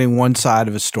you're getting one side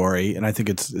of a story, and I think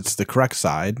it's the correct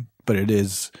side, but it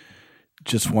is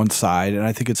just one side, and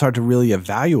I think it's hard to really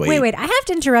evaluate. Wait, I have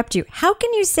to interrupt you. How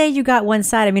can you say you got one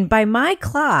side? I mean, by my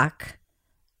clock,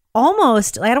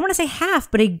 almost, I don't want to say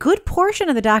half, but a good portion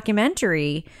of the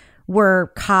documentary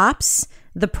were cops,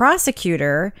 the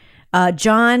prosecutor,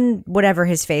 John, whatever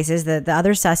his face is, the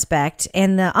other suspect,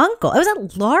 and the uncle. It was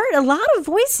a lot of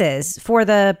voices for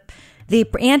the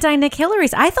anti-Nick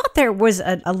Hillarys. I thought there was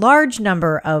a large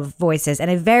number of voices and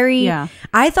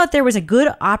I thought there was a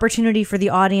good opportunity for the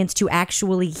audience to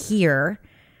actually hear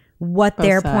what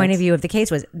their point of view of the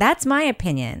case was. That's my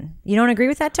opinion. You don't agree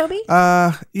with that, Toby?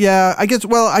 Yeah, I guess,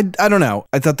 well, I don't know.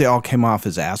 I thought they all came off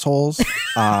as assholes. To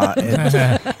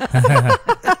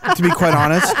be quite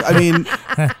honest, I mean...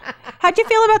 How'd you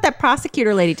feel about that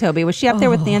prosecutor lady, Toby? Was she up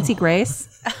there with Nancy Grace?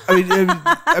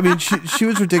 I mean, she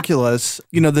was ridiculous.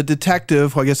 The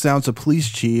detective, who I guess now is a police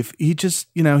chief, he just,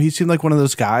 he seemed like one of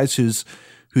those guys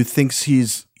who thinks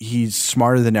he's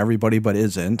smarter than everybody but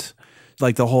isn't.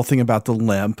 Like the whole thing about the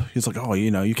limp. He's like, oh,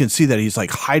 you can see that he's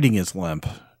like hiding his limp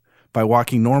by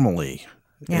walking normally.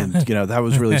 Yeah. And, that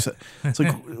was really, it's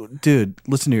like, dude,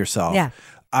 listen to yourself. Yeah.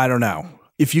 I don't know.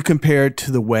 If you compare it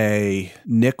to the way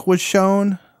Nick was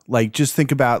shown, like just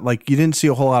think about, like, you didn't see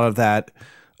a whole lot of that,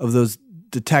 of those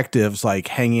detectives like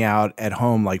hanging out at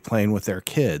home, like playing with their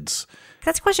kids.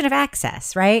 That's a question of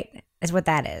access, right? Is what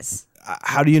that is.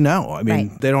 how do you know? I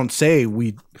mean, They don't say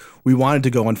we wanted to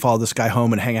go and follow this guy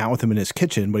home and hang out with him in his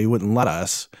kitchen, but he wouldn't let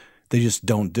us. They just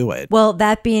don't do it. Well,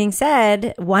 that being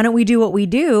said, why don't we do what we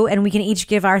do, and we can each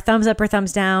give our thumbs up or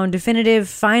thumbs down definitive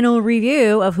final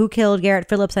review of Who Killed Garrett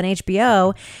Phillips on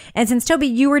HBO. And since, Toby,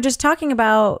 you were just talking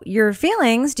about your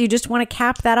feelings, do you just want to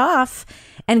cap that off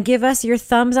and give us your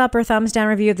thumbs up or thumbs down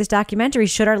review of this documentary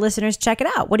should our listeners check it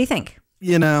out? What do you think?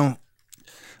 You know,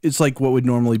 it's like what would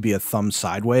normally be a thumb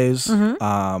sideways.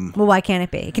 Well, why can't it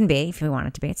be? It can be if we want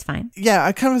it to be. It's fine. Yeah,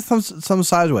 I kind of thumb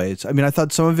sideways. I mean, I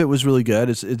thought some of it was really good.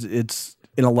 It's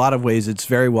in a lot of ways, it's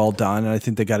very well done, and I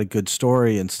think they got a good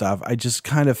story and stuff. I just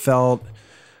kind of felt,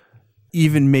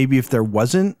 even maybe if there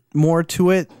wasn't more to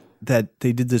it, that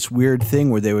they did this weird thing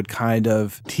where they would kind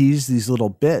of tease these little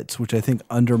bits, which I think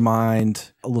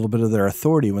undermined a little bit of their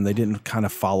authority when they didn't kind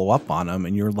of follow up on them,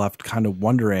 and you're left kind of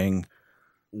wondering,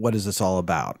 what is this all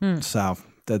about? So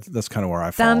that's kind of where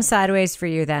I fall. Thumbs sideways for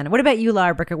you then. What about you,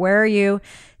 Laura Bricker? Where are you?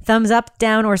 Thumbs up,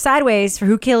 down, or sideways for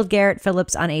Who Killed Garrett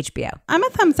Phillips on HBO? I'm a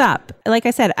thumbs up. Like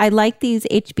I said, I like these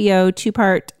HBO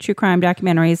 2-part true crime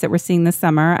documentaries that we're seeing this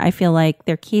summer. I feel like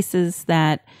they're cases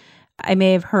that I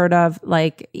may have heard of,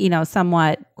 like, you know,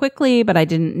 somewhat quickly, but I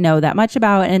didn't know that much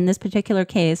about. And in this particular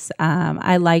case,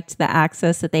 I liked the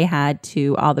access that they had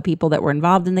to all the people that were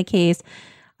involved in the case.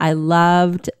 I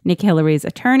loved Nick Hillary's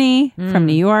attorney from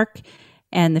New York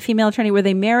and the female attorney. Were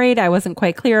they married? I wasn't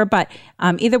quite clear, but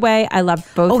either way, I loved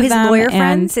both of them. Oh, his lawyer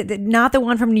friends? Not the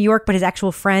one from New York, but his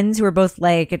actual friends who were both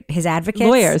like his advocates?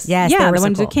 Lawyers. Yes, yeah, they were the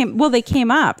ones so who came. Well, they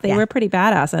came up. They were pretty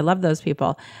badass. I love those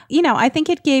people. You know, I think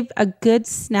it gave a good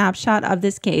snapshot of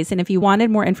this case. And if you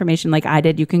wanted more information like I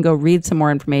did, you can go read some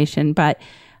more information. But,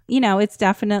 you know, it's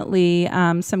definitely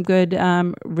some good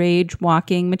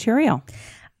rage-walking material.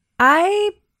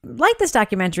 I like this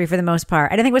documentary for the most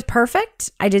part. I didn't think it was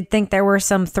perfect. I did think there were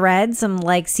some threads, some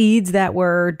like seeds that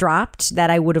were dropped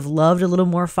that I would have loved a little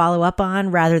more follow up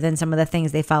on rather than some of the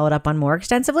things they followed up on more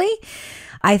extensively.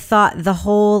 I thought the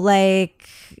whole like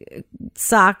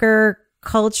soccer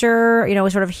culture, you know,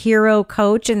 sort of hero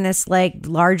coach in this like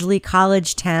largely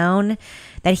college town,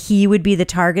 that he would be the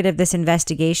target of this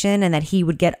investigation and that he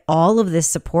would get all of this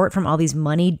support from all these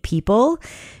moneyed people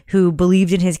who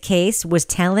believed in his case was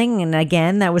telling. And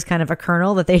again, that was kind of a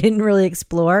kernel that they didn't really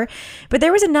explore. But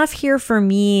there was enough here for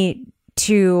me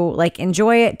to like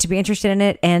enjoy it, to be interested in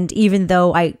it. And even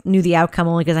though I knew the outcome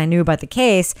only because I knew about the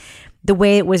case, the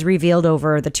way it was revealed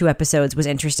over the 2 episodes was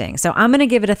interesting. So I'm going to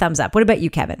give it a thumbs up. What about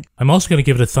you, Kevin? I'm also going to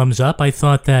give it a thumbs up. I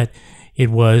thought that it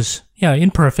was,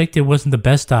 imperfect. It wasn't the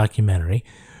best documentary,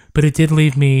 but it did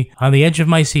leave me on the edge of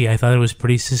my seat. I thought it was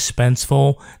pretty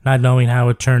suspenseful, not knowing how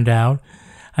it turned out.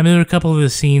 I mean, there were a couple of the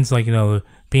scenes, like,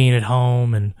 being at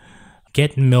home and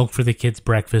getting milk for the kids'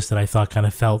 breakfast that I thought kind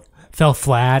of fell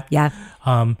flat. Yeah.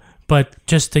 But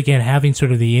just, again, having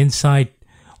sort of the inside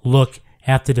look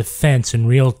at the defense in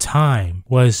real time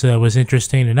was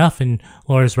interesting enough. And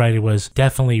Laura's right, it was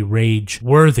definitely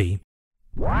rage-worthy.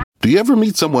 Do you ever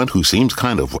meet someone who seems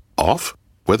kind of off?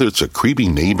 Whether it's a creepy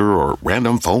neighbor or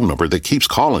random phone number that keeps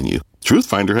calling you,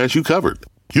 Truthfinder has you covered.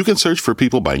 You can search for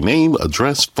people by name,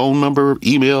 address, phone number,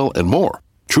 email, and more.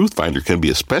 Truthfinder can be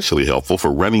especially helpful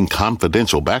for running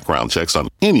confidential background checks on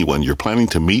anyone you're planning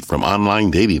to meet from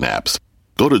online dating apps.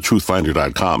 Go to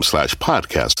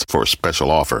truthfinder.com/podcasts for a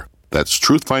special offer. That's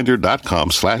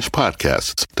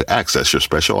truthfinder.com/podcasts to access your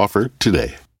special offer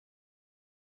today.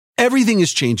 Everything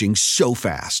is changing so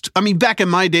fast. I mean, back in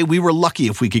my day, we were lucky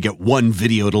if we could get one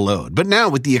video to load. But now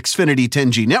with the Xfinity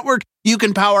 10G network, you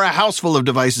can power a house full of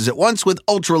devices at once with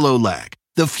ultra-low lag.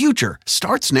 The future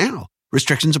starts now.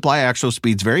 Restrictions apply. Actual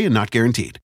speeds vary and not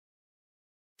guaranteed.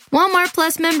 Walmart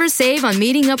Plus members save on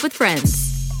meeting up with friends.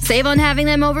 Save on having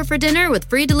them over for dinner with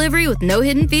free delivery with no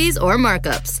hidden fees or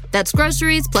markups. That's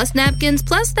groceries plus napkins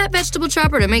plus that vegetable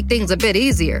chopper to make things a bit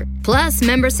easier. Plus,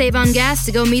 members save on gas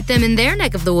to go meet them in their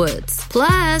neck of the woods.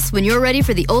 Plus, when you're ready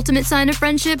for the ultimate sign of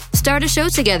friendship, start a show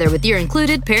together with your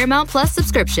included Paramount Plus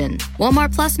subscription.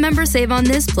 Walmart Plus members save on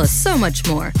this plus so much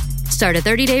more. Start a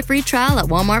 30-day free trial at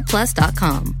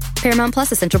walmartplus.com. Paramount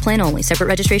Plus Essential Plan only. Separate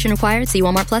registration required. See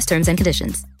Walmart Plus terms and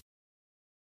conditions.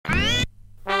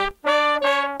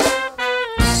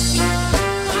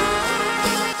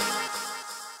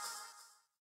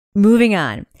 Moving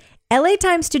on. LA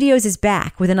Times Studios is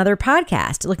back with another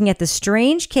podcast looking at the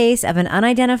strange case of an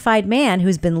unidentified man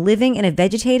who's been living in a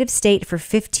vegetative state for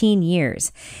 15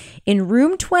 years. In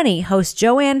Room 20, host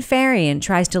Joanne Farian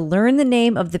tries to learn the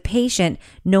name of the patient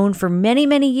known for many,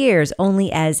 many years only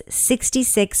as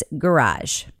 66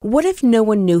 Garage. What if no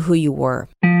one knew who you were?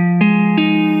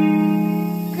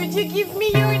 Could you give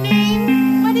me your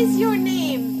name? What is your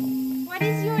name? What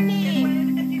is your name?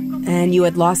 and you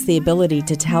had lost the ability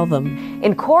to tell them.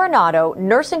 In Coronado,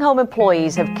 nursing home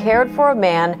employees have cared for a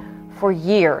man for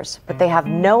years, but they have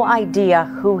no idea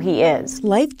who he is.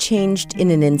 Life changed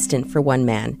in an instant for one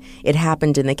man. It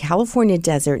happened in the California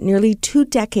desert nearly 2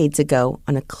 decades ago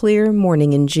on a clear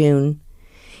morning in June.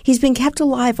 He's been kept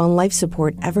alive on life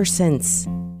support ever since.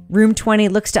 Room 20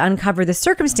 looks to uncover the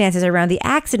circumstances around the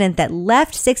accident that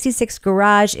left 66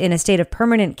 Garage in a state of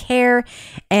permanent care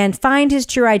and find his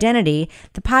true identity.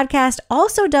 The podcast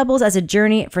also doubles as a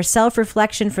journey for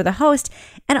self-reflection for the host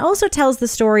and also tells the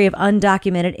story of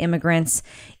undocumented immigrants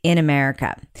in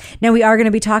America. Now, we are going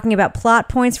to be talking about plot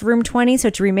points for Room 20, so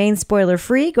to remain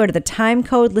spoiler-free, go to the time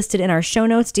code listed in our show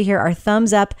notes to hear our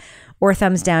thumbs up or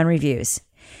thumbs down reviews.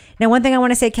 Now, one thing I want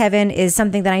to say, Kevin, is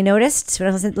something that I noticed when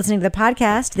I was listening to the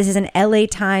podcast. This is an LA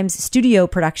Times studio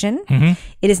production. Mm-hmm.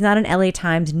 It is not an LA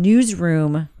Times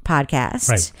newsroom podcast,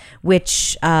 Right.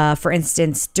 which, for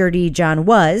instance, Dirty John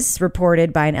was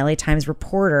reported by an LA Times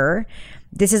reporter.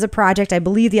 This is a project, I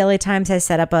believe the LA Times has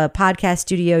set up a podcast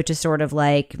studio to sort of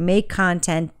like make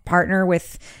content, partner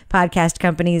with podcast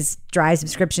companies, drive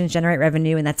subscriptions, generate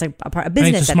revenue, and that's a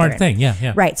business. It's a that smart they're in. thing,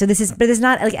 yeah. Right. So this is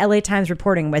not like LA Times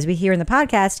reporting. As we hear in the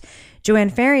podcast, Joanne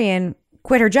Farian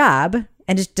quit her job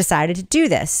and just decided to do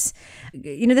this.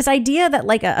 You know, this idea that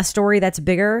like a story that's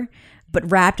bigger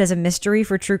but wrapped as a mystery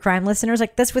for true crime listeners,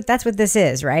 like that's what this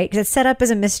is, right? Because it's set up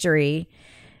as a mystery,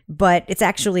 but it's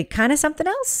actually kind of something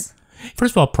else.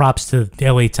 First of all, props to the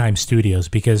LA Times studios,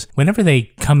 because whenever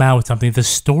they come out with something, the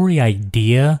story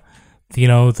idea, you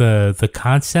know, the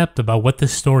concept about what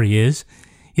this story is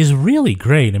really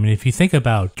great. I mean, if you think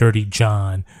about Dirty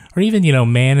John or even, you know,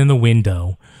 Man in the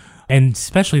Window, and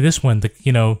especially this one,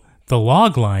 the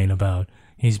log line about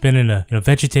he's been in a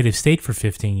vegetative state for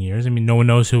 15 years. I mean, no one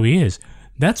knows who he is.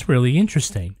 That's really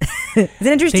interesting. It's an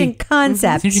interesting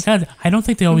concept. I don't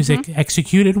think they always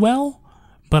executed well,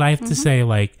 but I have to say,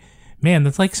 like, man,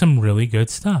 that's like some really good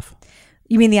stuff.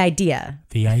 You mean the idea?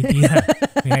 The idea.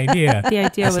 The idea. The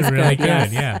idea that's was really good.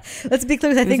 yes. Yeah. Let's be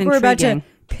clear. I think we're about to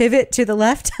pivot to the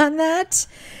left on that.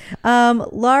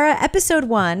 Laura, episode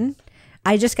 1,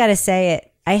 I just got to say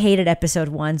it. I hated episode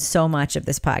 1 so much of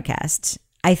this podcast.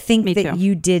 I think that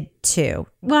you did too.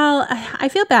 Well, I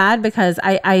feel bad because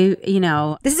I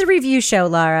this is a review show,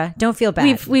 Laura. Don't feel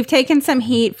bad. We've taken some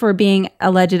heat for being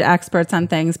alleged experts on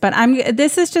things, but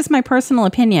this is just my personal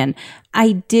opinion.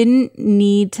 I didn't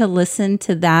need to listen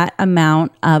to that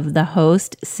amount of the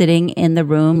host sitting in the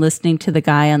room listening to the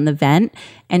guy on the vent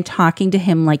and talking to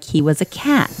him like he was a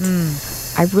cat.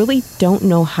 I really don't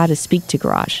know how to speak to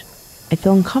Garage. I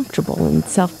feel uncomfortable and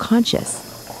self-conscious.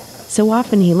 So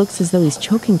often he looks as though he's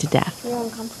choking to death. You're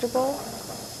uncomfortable?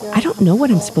 I don't know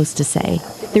what I'm supposed to say.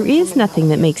 There is nothing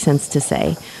that makes sense to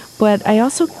say, but I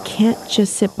also can't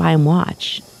just sit by and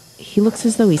watch. He looks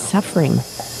as though he's suffering.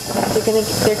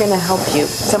 They're gonna help you.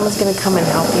 Someone's gonna come and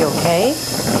help you, okay?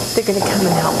 They're gonna come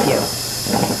and help you.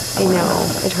 I know.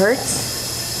 It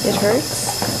hurts. It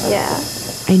hurts. Yeah.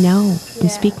 I know. I'm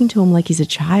speaking to him like he's a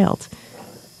child,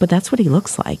 but that's what he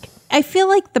looks like. I feel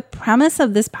like the premise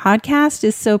of this podcast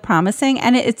is so promising,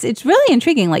 and it's really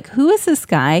intriguing. Like, who is this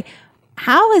guy?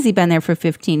 How has he been there for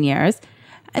 15 years?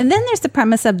 And then there's the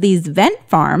premise of these vent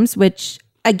farms, which,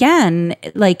 again,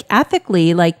 like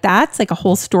ethically, like that's like a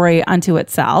whole story unto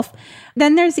itself.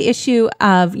 Then there's the issue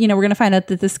of, we're going to find out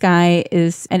that this guy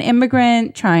is an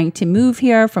immigrant trying to move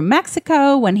here from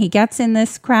Mexico when he gets in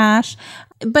this crash.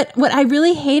 But what I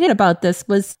really hated about this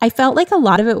was I felt like a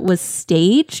lot of it was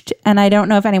staged. And I don't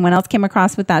know if anyone else came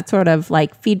across with that sort of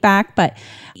like feedback. But,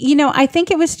 I think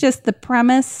it was just the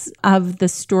premise of the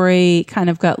story kind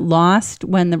of got lost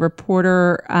when the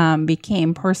reporter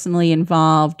became personally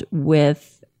involved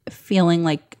with feeling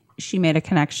like she made a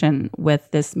connection with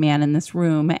this man in this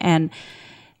room. And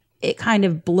it kind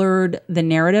of blurred the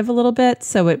narrative a little bit,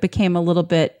 so it became a little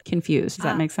bit confused. Does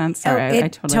that make sense? Sorry, I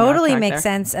totally makes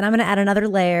sense. And I'm going to add another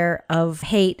layer of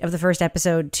hate of the first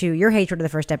episode to your hatred of the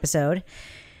first episode.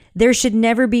 There should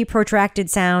never be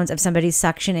protracted sounds of somebody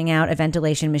suctioning out a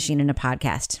ventilation machine in a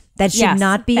podcast. That should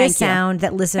not be a sound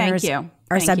that listeners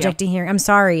are subject to hearing. I'm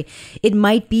sorry. It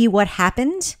might be what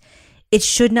happened. It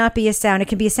should not be a sound. It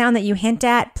can be a sound that you hint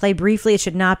at, play briefly. It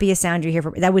should not be a sound you hear.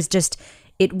 That was just,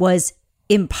 it was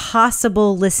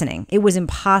impossible listening. It was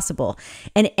impossible.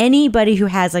 And anybody who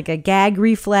has like a gag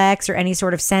reflex or any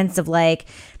sort of sense of like,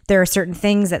 there are certain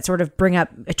things that sort of bring up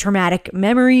traumatic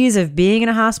memories of being in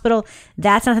a hospital,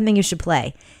 that's not something you should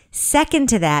play. Second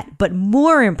to that, but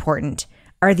more important,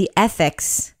 are the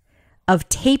ethics of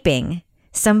taping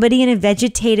somebody in a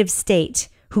vegetative state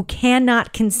who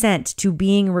cannot consent to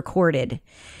being recorded.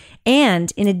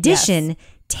 And in addition,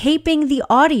 taping the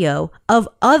audio of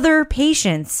other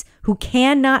patients who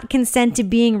cannot consent to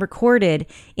being recorded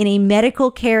in a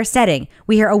medical care setting.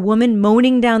 We hear a woman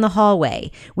moaning down the hallway.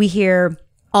 We hear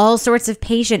all sorts of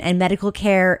patient and medical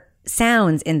care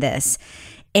sounds in this.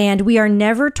 And we are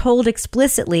never told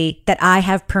explicitly that I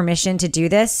have permission to do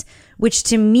this, which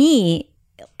to me,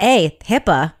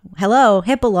 HIPAA,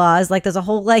 HIPAA laws, like there's a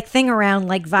whole like thing around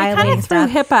like violating They kind of threw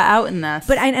HIPAA out in this.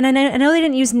 But I know they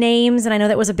didn't use names, and I know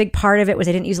that was a big part of it was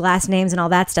they didn't use last names and all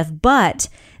that stuff. But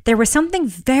there was something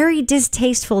very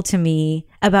distasteful to me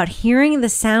about hearing the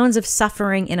sounds of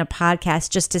suffering in a podcast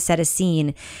just to set a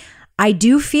scene. I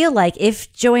do feel like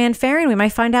if Joanne Farron, we might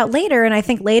find out later, and I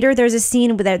think later there's a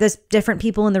scene where there's different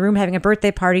people in the room having a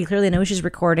birthday party. Clearly, I know she's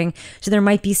recording, so there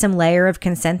might be some layer of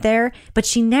consent there, but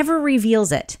she never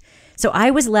reveals it. So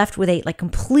I was left with a like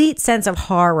complete sense of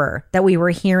horror that we were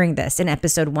hearing this in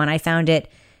episode 1. I found it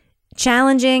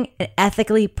challenging and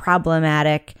ethically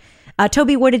problematic.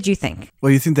 Toby, what did you think?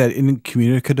 Well, you think that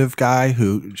incommunicative guy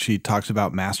who she talks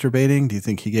about masturbating, do you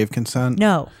think he gave consent?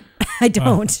 No, I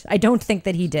don't. I don't think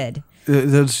that he did.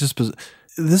 That's just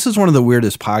this is one of the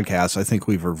weirdest podcasts I think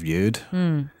we've reviewed.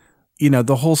 You know,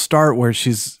 the whole start where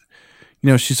she's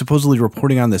supposedly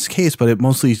reporting on this case, but it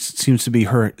mostly seems to be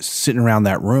her sitting around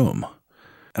that room.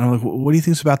 And I'm like, what do you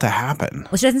think's about to happen?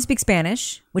 Well, she doesn't speak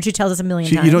Spanish, which she tells us a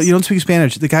million times. You don't speak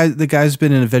Spanish. The guy's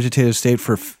been in a vegetative state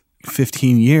for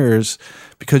 15 years.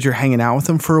 Because you're hanging out with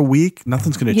him for a week,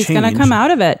 nothing's going to change. He's going to come out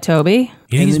of it, Toby.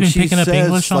 You think he's been picking up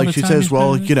English all the time? She says,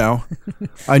 well, you know,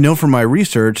 I know from my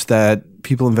research that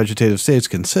people in vegetative states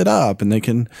can sit up and they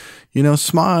can, you know,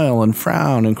 smile and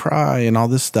frown and cry and all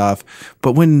this stuff.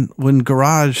 But when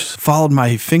Garage followed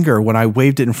my finger when I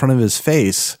waved it in front of his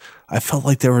face, I felt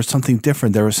like there was something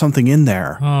different. There was something in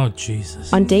there. Oh,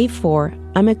 Jesus. On day 4,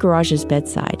 I'm at Garage's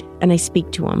bedside, and I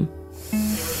speak to him.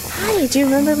 Hi, do you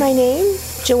remember my name?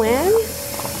 Joanne?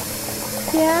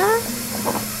 Yeah?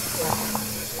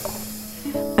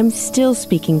 I'm still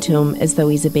speaking to him as though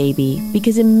he's a baby,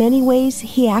 because in many ways,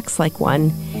 he acts like one.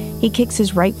 He kicks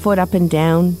his right foot up and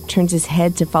down, turns his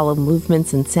head to follow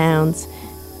movements and sounds,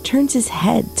 turns his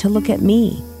head to look at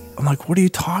me. I'm like, what are you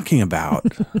talking about?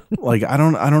 Like, I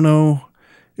don't know.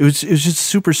 It was just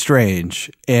super strange.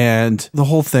 And the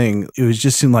whole thing, it was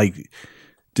just seemed like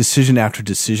decision after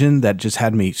decision that just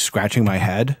had me scratching my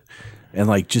head. And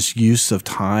like just use of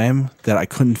time that I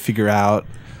couldn't figure out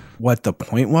what the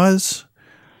point was.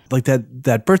 Like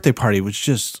that birthday party was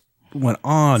just went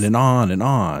on and on and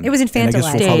on. It was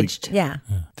infantilized. Staged. Yeah.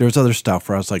 There was other stuff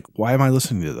where I was like, why am I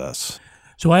listening to this?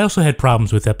 So I also had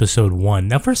problems with episode 1.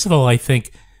 Now, first of all, I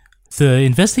think the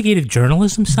investigative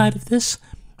journalism side of this,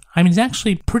 I mean, is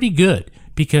actually pretty good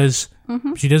because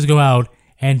she does go out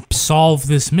and solve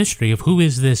this mystery of who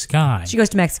is this guy. She goes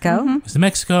to Mexico. Goes to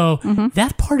Mexico.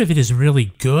 That part of it is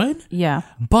really good. Yeah.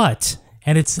 But,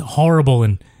 and it's horrible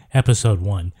in episode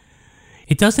 1,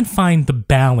 it doesn't find the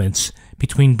balance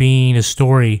between being a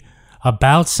story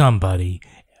about somebody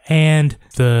and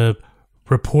the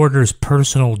reporter's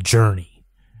personal journey.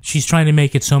 She's trying to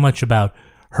make it so much about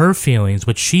her feelings,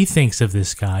 what she thinks of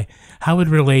this guy, how it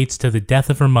relates to the death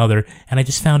of her mother, and I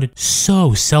just found it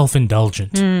so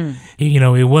self-indulgent. You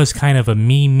know, it was kind of a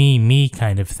me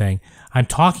kind of thing. I'm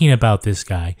talking about this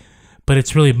guy, but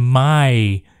it's really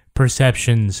my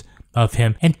perceptions of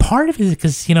him. And part of it is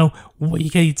because, you know, you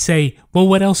could say, well,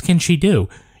 what else can she do?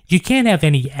 You can't have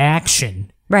any action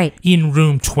in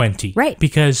room 20. Right.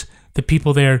 Because the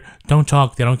people there don't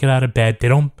talk, they don't get out of bed, they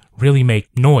don't really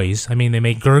make noise. I mean, they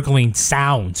make gurgling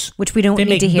sounds. Which we don't they need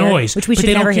make to hear. Noise, which we should but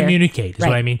they never don't communicate, is hear.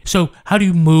 what I mean. So how do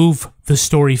you move the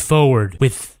story forward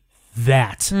with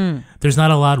that? There's not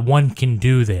a lot one can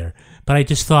do there. But I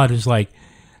just thought it was like,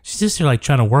 she's just like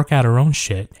trying to work out her own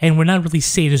shit. And we're not really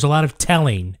seeing, there's a lot of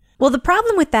telling. Well, the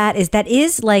problem with that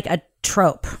is like a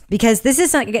trope, because this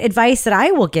is like advice that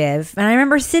I will give. And I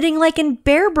remember sitting like in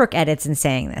Bear Brook edits and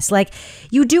saying this, like,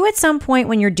 you do at some point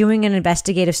when you're doing an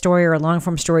investigative story or a long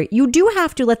form story, you do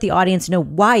have to let the audience know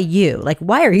why you, like,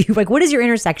 why are you, like, what is your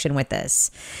intersection with this,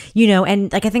 you know?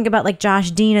 And like, I think about like Josh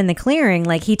Dean in The Clearing,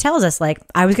 like he tells us like,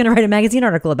 I was going to write a magazine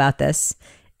article about this.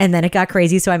 And then it got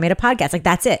crazy, so I made a podcast. Like,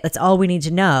 that's it. That's all we need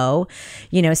to know.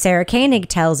 You know, Sarah Koenig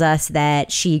tells us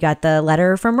that she got the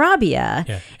letter from Rabia.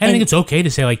 Yeah. And I think it's okay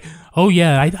to say, like, oh,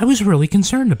 yeah, I was really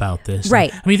concerned about this.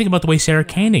 Right. And, I mean, think about the way Sarah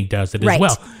Koenig does it as Right.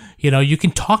 well. You know, you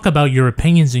can talk about your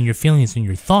opinions and your feelings and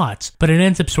your thoughts, but it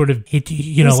ends up sort of,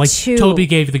 you know, like Toby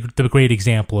gave the great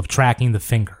example of tracking the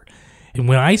finger. And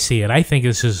when I see it, I think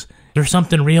there's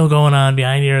something real going on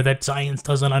behind here that science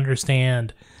doesn't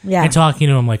understand. Yeah. And talking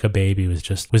to him like a baby was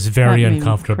very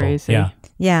uncomfortable. Crazy. Yeah.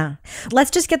 Yeah. Let's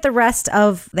just get the rest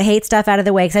of the hate stuff out of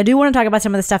the way, because I do want to talk about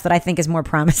some of the stuff that I think is more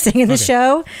promising in the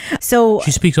show. So she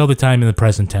speaks all the time in the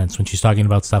present tense when she's talking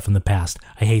about stuff in the past.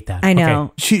 I hate that. I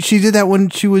know. Okay. She did that when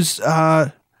she was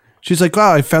she's like,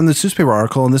 "Wow, I found this newspaper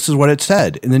article and this is what it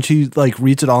said." And then she like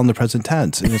reads it all in the present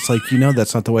tense, and it's like,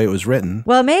 that's not the way it was written.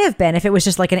 Well, it may have been if it was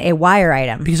just like a wire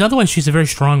item. Because otherwise she's a very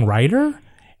strong writer.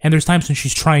 And there's times when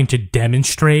she's trying to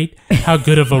demonstrate how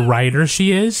good of a writer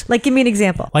she is. Like, give me an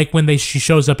example. Like when she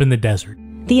shows up in the desert.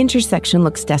 The intersection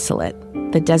looks desolate.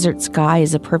 The desert sky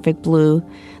is a perfect blue.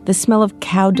 The smell of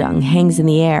cow dung hangs in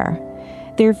the air.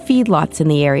 There are feedlots in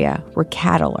the area where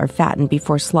cattle are fattened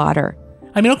before slaughter.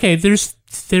 I mean, okay, there's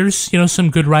some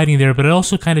good writing there, but it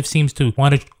also kind of seems to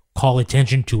want to call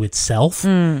attention to itself.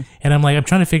 And I'm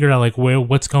trying to figure out like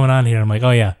what's going on here. I'm like,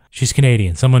 oh yeah, she's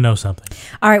Canadian. Someone knows something.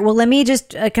 All right, well, let me just,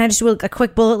 can I just do a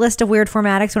quick bullet list of weird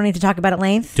formatics? We don't need to talk about at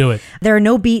length. Do it. There are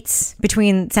no beats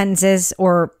between sentences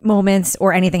or moments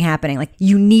or anything happening. Like,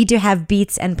 you need to have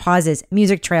beats and pauses,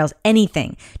 music trails,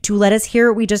 anything to let us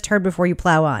hear what we just heard before you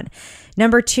plow on.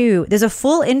 Number 2, there's a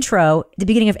full intro at the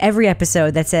beginning of every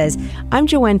episode that says, I'm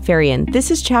Joanne Farian. This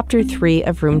is Chapter 3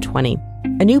 of Room 20,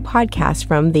 a new podcast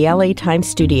from the LA Times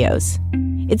Studios.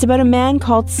 It's about a man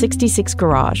called 66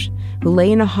 Garage who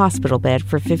lay in a hospital bed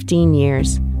for 15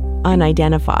 years,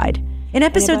 unidentified. In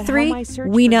episode 3,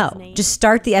 we know. Just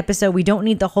start the episode. We don't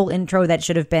need the whole intro that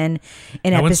should have been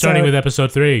in episode. No one's starting with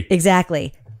episode 3.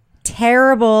 Exactly.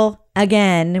 Terrible,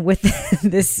 again, with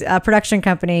this production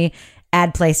company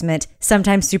ad placement,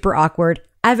 sometimes super awkward.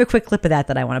 I have a quick clip of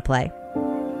that I want to play.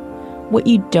 What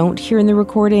you don't hear in the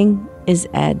recording is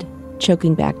Ed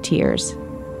choking back tears.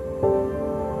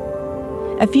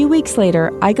 A few weeks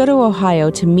later, I go to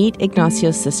Ohio to meet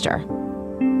Ignacio's sister.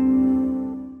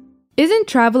 Isn't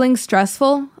traveling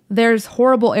stressful? There's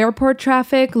horrible airport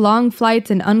traffic, long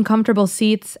flights, and uncomfortable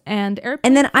seats. And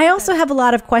then I also have a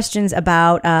lot of questions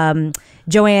about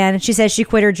Joanne. She says she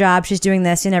quit her job. She's doing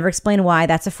this. You never explain why.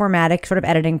 That's a formatic sort of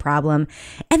editing problem.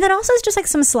 And then also it's just like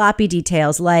some sloppy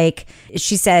details. Like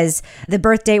she says the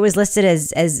birth date was listed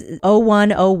as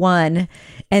 0101.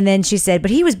 And then she said,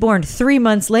 but he was born 3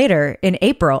 months later in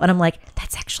April. And I'm like,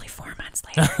 that's actually 4 months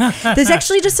later. There's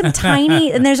actually just some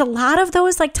tiny, and there's a lot of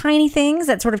those like tiny things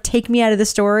that sort of take me out of the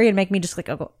story and make me just like,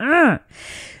 go, ugh.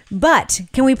 But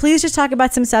can we please just talk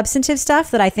about some substantive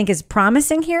stuff that I think is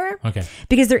promising here? Okay.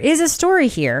 Because there is a story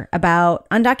here about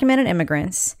undocumented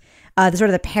immigrants, the sort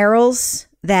of the perils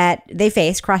that they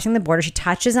face crossing the border. She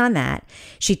touches on that.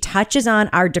 She touches on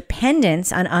our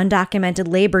dependence on undocumented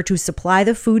labor to supply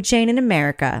the food chain in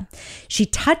America. She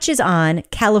touches on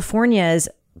California's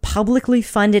publicly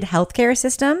funded healthcare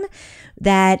system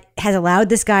that has allowed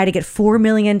this guy to get $4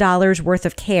 million worth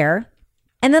of care.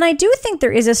 And then I do think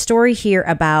there is a story here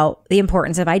about the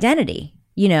importance of identity.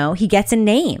 He gets a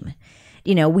name.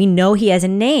 We know he has a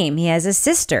name. He has a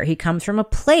sister. He comes from a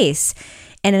place.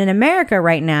 And in America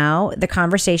right now, the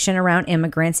conversation around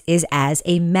immigrants is as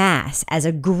a mass, as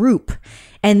a group.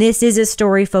 And this is a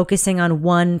story focusing on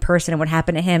one person and what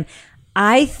happened to him.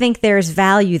 I think there's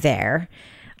value there.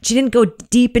 She didn't go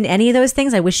deep in any of those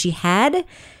things. I wish she had.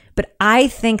 But I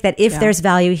think that if there's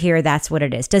value here, that's what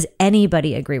it is. Does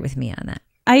anybody agree with me on that?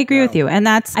 I agree with you. And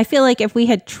I feel like if we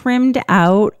had trimmed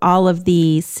out all of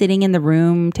the sitting in the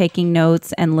room, taking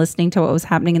notes and listening to what was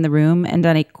happening in the room and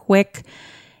done a quick,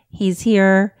 he's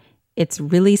here, it's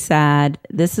really sad,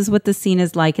 this is what the scene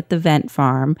is like at the vent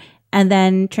farm, and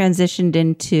then transitioned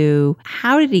into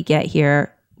how did he get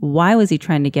here? Why was he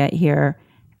trying to get here?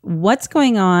 What's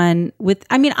going on with,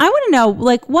 I want to know,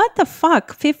 like, what the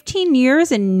fuck? 15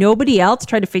 years and nobody else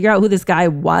tried to figure out who this guy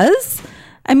was?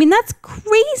 That's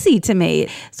crazy to me.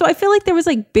 So I feel like there was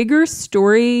like bigger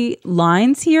story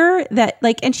lines here that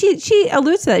like, and she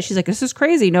alludes to that. She's like, this is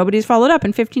crazy. Nobody's followed up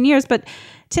in 15 years. But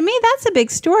to me, that's a big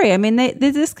story.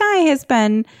 This guy has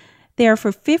been there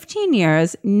for 15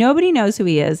 years. Nobody knows who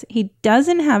he is. He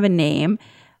doesn't have a name.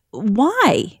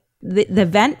 Why? The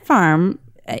vent farm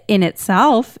in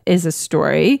itself is a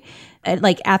story.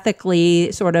 Like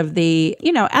ethically, sort of the,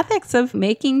 ethics of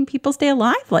making people stay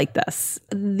alive like this.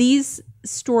 These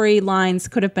storylines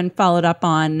could have been followed up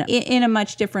on in a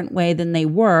much different way than they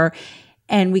were.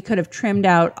 And we could have trimmed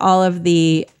out all of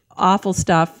the awful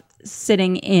stuff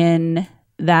sitting in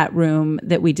that room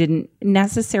that we didn't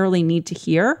necessarily need to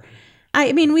hear.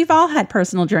 We've all had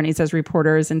personal journeys as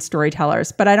reporters and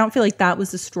storytellers, but I don't feel like that was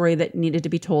the story that needed to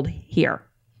be told here.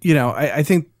 I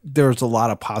think there's a lot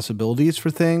of possibilities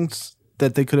for things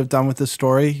that they could have done with this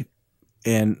story.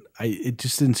 And it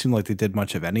just didn't seem like they did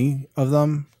much of any of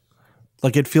them.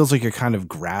 Like, it feels like you're kind of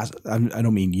I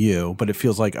don't mean you, but it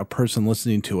feels like a person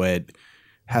listening to it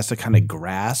has to kind of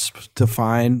grasp to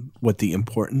find what the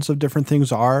importance of different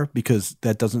things are, because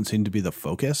that doesn't seem to be the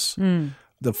focus.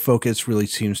 The focus really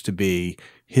seems to be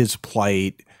his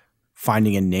plight,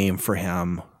 finding a name for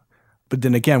him. But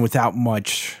then again, without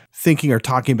much thinking or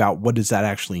talking about what does that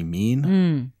actually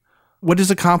mean? What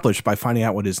is accomplished by finding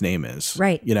out what his name is?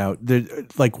 Right. You know,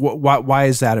 why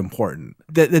is that important?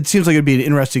 That seems like it'd be an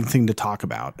interesting thing to talk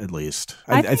about, at least.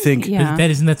 I think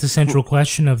isn't that the central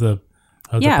question of the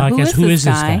Yeah, podcast? who is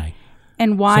this guy?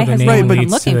 And why So the has name no one been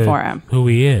leads looking to for him? Who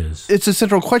he is. It's a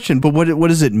central question, but what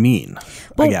does it mean?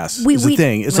 Well, I guess is we- the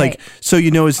thing. It's right. like, so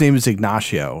you know his name is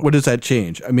Ignacio. What does that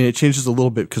change? I mean, it changes a little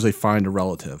bit because they find a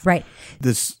relative. Right.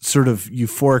 This sort of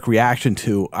euphoric reaction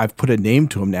to, I've put a name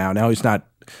to him now. Now he's not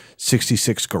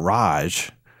 66 Garage.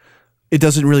 It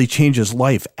doesn't really change his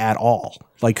life at all.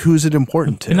 Like, who's it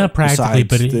important to? Not practically,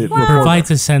 but besides it the reporter? provides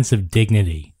a sense of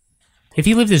dignity. If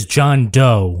he lived as John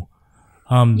Doe,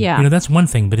 Yeah. that's one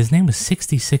thing, but his name was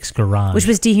 66 Garage. Which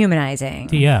was dehumanizing.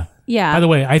 Yeah. Yeah. By the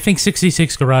way, I think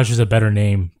 66 Garage is a better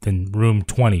name than Room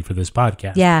 20 for this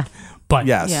podcast. Yeah. But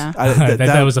Yes. Yeah.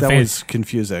 that was was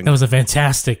confusing. That was a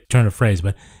fantastic turn of phrase.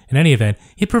 But in any event,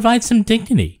 it provides some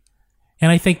dignity.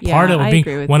 And I think part of I being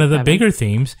agree with one you, of the Kevin. bigger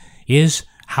themes is,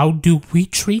 how do we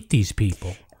treat these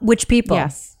people? Which people?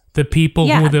 Yes. The people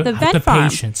Yeah, who are the vet farm.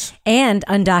 patients. And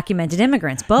undocumented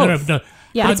immigrants, both. No.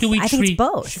 Yeah, How it's- do we I treat think it's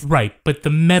both. Right, but the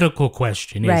medical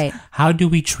question is, Right. how do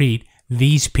we treat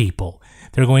these people?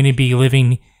 They're going to be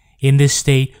living in this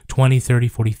state 20, 30,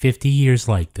 40, 50 years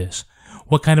like this.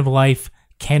 What kind of life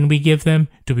can we give them?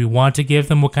 Do we want to give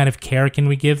them? What kind of care can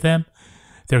we give them?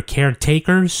 They're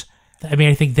caretakers. I mean,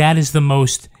 I think that is the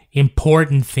most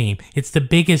important theme. It's the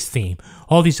biggest theme.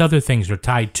 All these other things are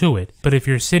tied to it. But if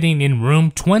you're sitting in room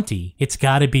 20, it's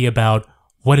got to be about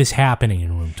what is happening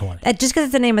in room 20. Just because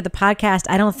it's the name of the podcast,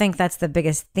 I don't think that's the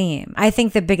biggest theme. I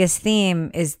think the biggest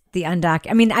theme is the I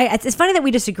mean, it's funny that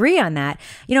we disagree on that.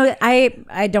 You know,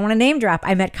 I don't want to name drop.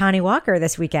 I met Connie Walker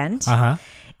this weekend.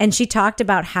 And she talked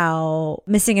about how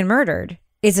Missing and Murdered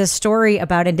is a story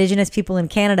about Indigenous people in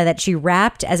Canada that she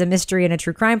wrapped as a mystery in a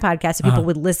true crime podcast, so people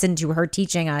would listen to her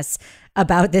teaching us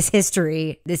about this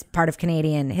history, this part of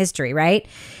Canadian history, right?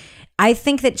 I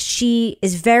think that she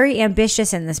is very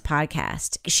ambitious in this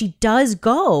podcast. She does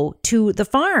go to the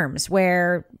farms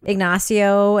where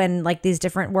Ignacio and like these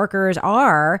different workers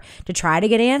are to try to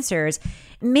get answers.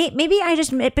 Maybe I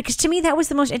just, because to me that was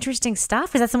the most interesting stuff,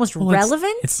 because that's the most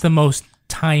relevant. It's the most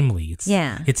timely.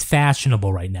 It's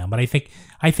fashionable right now. But I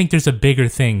think there's a bigger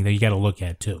thing that you got to look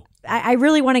at too. I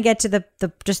really want to get to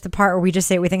the part where we just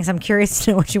say what we think. So I'm curious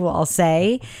to know what you will all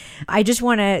say. I just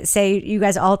want to say you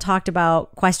guys all talked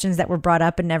about questions that were brought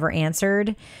up and never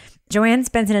answered. Joanne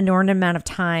spends an inordinate amount of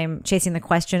time chasing the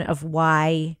question of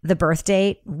why the birth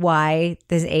date, why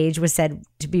this age was said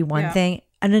to be one thing,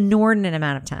 an inordinate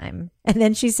amount of time. And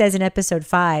then she says in episode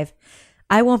 5,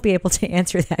 I won't be able to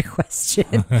answer that question.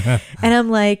 And I'm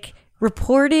like,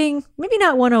 reporting, maybe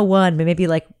not 101, but maybe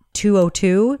like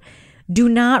 202. Do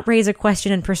not raise a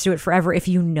question and pursue it forever if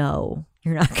you know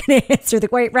you're not going to answer the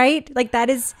question, right? Like that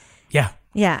is... Yeah.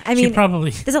 Yeah. I She mean,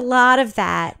 probably, there's a lot of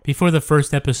that. before the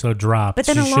first episode dropped, But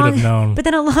then she should have known. But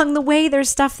then along the way, there's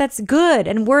stuff that's good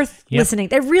and worth listening.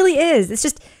 There really is. It's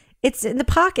just, it's in the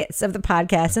pockets of the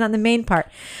podcast and on the main part.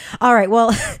 All right.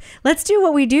 Well, let's do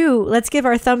what we do. Let's give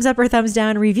our thumbs up or thumbs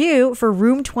down review for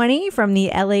Room 20 from the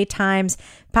LA Times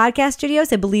podcast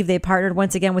studios. I believe they partnered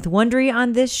once again with Wondery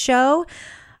on this show.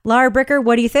 Laura Bricker,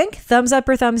 what do you think? Thumbs up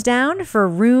or thumbs down for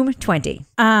Room 20?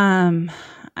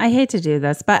 I hate to do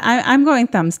this, but I'm going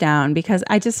thumbs down, because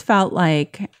I just felt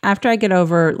like after I get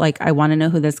over, like, I want to know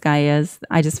who this guy is,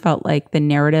 I just felt like the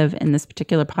narrative in this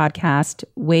particular podcast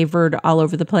wavered all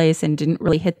over the place and didn't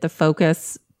really hit the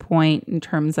focus point in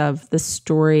terms of the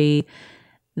story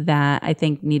that I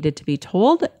think needed to be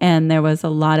told. And there was a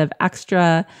lot of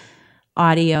extra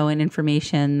audio and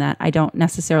information that I don't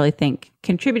necessarily think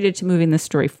contributed to moving the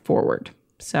story forward.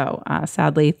 So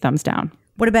sadly, thumbs down.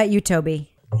 What about you, Toby?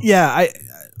 Yeah,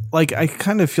 I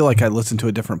kind of feel like I listened to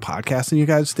a different podcast than you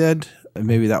guys did. And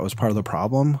maybe that was part of the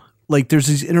problem. Like, there's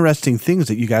these interesting things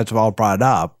that you guys have all brought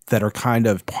up that are kind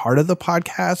of part of the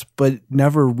podcast, but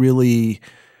never really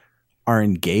are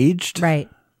engaged. Right.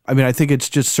 I mean, I think it's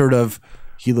just sort of,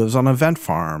 he lives on a vent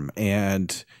farm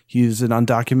and he's an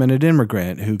undocumented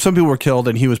immigrant who, some people were killed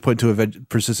and he was put into a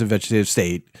persistent vegetative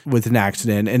state with an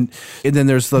accident. And then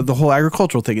there's the whole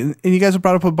agricultural thing. And you guys have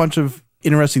brought up a bunch of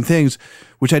interesting things,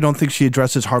 which I don't think she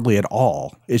addresses hardly at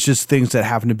all. It's just things that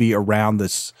happen to be around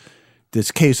this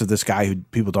case of this guy who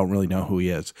people don't really know who he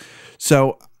is.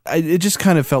 So it just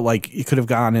kind of felt like it could have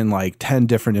gone in like 10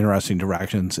 different interesting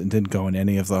directions and didn't go in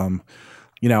any of them.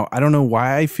 I don't know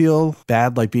why I feel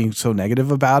bad like being so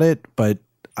negative about it, but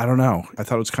I don't know. I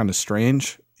thought it was kind of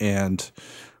strange, and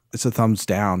it's a thumbs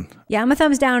down. Yeah, I'm a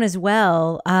thumbs down as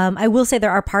well. I will say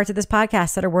there are parts of this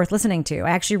podcast that are worth listening to. I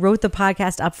actually wrote the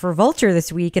podcast up for Vulture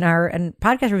this week in our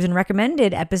podcast reviews and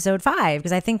recommended episode 5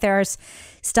 because I think there's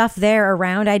stuff there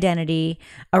around identity,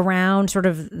 around sort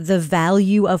of the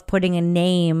value of putting a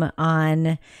name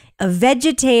on a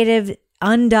vegetative,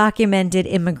 undocumented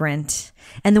immigrant.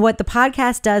 And what the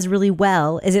podcast does really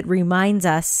well is it reminds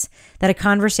us that a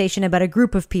conversation about a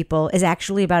group of people is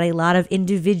actually about a lot of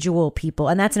individual people.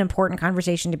 And that's an important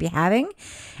conversation to be having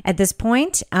at this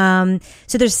point. So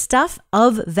there's stuff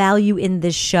of value in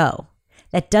this show.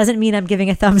 That doesn't mean I'm giving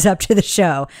a thumbs up to the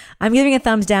show. I'm giving a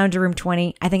thumbs down to Room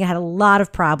 20. I think it had a lot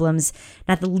of problems,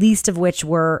 not the least of which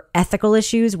were ethical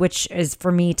issues, which is for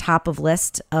me top of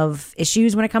list of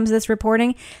issues when it comes to this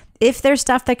reporting. If there's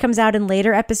stuff that comes out in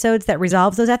later episodes that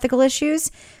resolves those ethical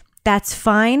issues, that's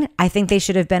fine. I think they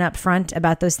should have been upfront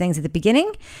about those things at the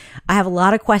beginning. I have a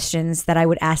lot of questions that I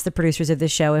would ask the producers of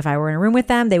this show if I were in a room with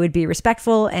them. They would be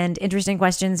respectful and interesting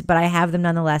questions, but I have them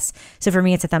nonetheless. So for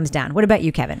me, it's a thumbs down. What about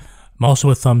you, Kevin? I'm also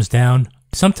a thumbs down.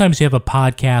 Sometimes you have a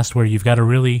podcast where you've got a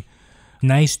really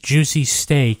nice, juicy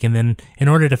steak, and then in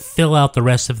order to fill out the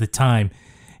rest of the time,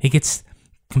 it gets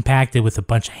compacted with a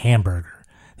bunch of hamburger.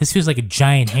 This feels like a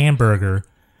giant hamburger,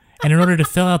 and in order to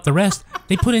fill out the rest,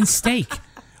 they put in steak.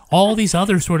 All these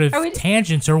other sort of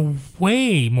tangents are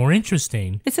way more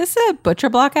interesting. Is this a Butcher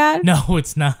Block ad? No,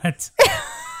 it's not.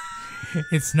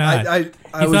 It's not. I you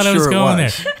thought I was going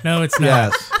there. No, it's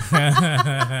not. Yes.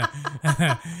 I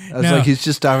was like, he's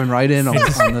just diving right in on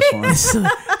this one.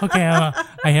 Okay,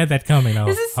 I had that coming.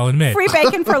 I'll admit. Free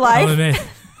bacon for life. I'll admit.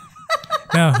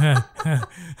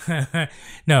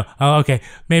 No. Oh, okay.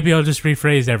 Maybe I'll just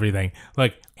rephrase everything.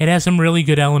 Look, it has some really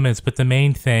good elements, but the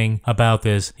main thing about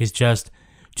this is just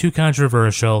too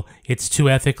controversial. It's too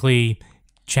ethically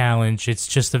challenged. It's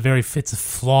just it's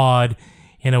flawed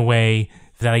in a way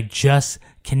that I just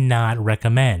cannot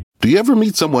recommend. Do you ever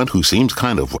meet someone who seems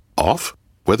kind of off?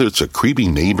 Whether it's a creepy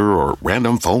neighbor or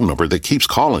random phone number that keeps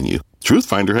calling you,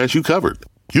 Truthfinder has you covered.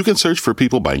 You can search for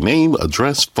people by name,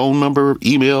 address, phone number,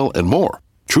 email, and more.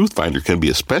 Truthfinder can be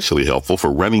especially helpful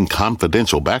for running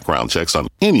confidential background checks on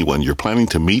anyone you're planning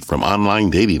to meet from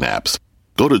online dating apps.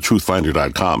 Go to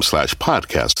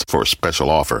truthfinder.com/podcasts for a special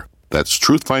offer. That's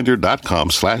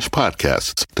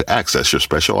truthfinder.com/podcasts to access your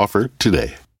special offer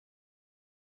today.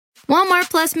 Walmart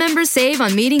Plus members save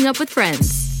on meeting up with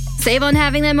friends. Save on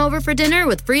having them over for dinner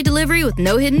with free delivery with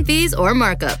no hidden fees or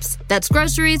markups. That's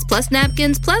groceries, plus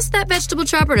napkins, plus that vegetable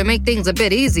chopper to make things a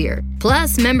bit easier.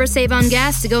 Plus, members save on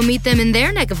gas to go meet them in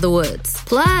their neck of the woods.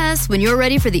 Plus, when you're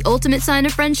ready for the ultimate sign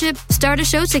of friendship, start a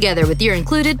show together with your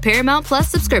included Paramount Plus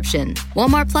subscription.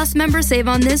 Walmart Plus members save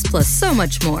on this plus so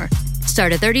much more.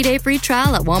 Start a 30-day free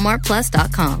trial at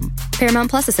walmartplus.com.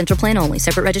 Paramount Plus Essential Plan only.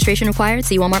 Separate registration required.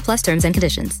 See Walmart Plus terms and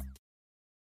conditions.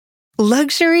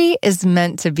 Luxury is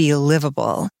meant to be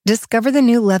livable. Discover the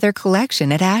new leather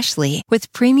collection at Ashley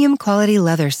with premium quality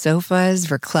leather sofas,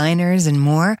 recliners, and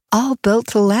more, all built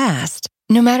to last.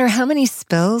 No matter how many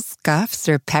spills, scuffs,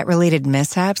 or pet-related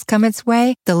mishaps come its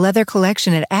way, the leather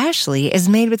collection at Ashley is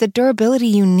made with the durability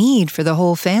you need for the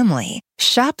whole family.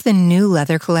 Shop the new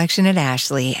leather collection at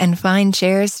Ashley and find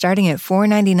chairs starting at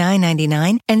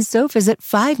 $499.99 and sofas at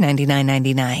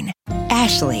 $599.99.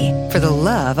 Ashley, for the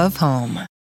love of home.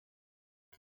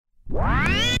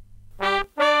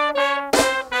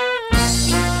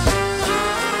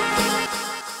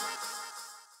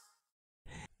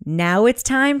 Now it's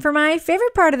time for my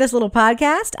favorite part of this little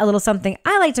podcast, a little something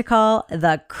I like to call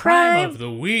the crime of the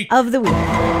week.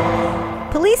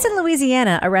 Police in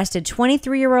Louisiana arrested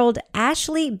 23-year-old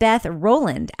Ashley Beth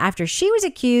Rowland after she was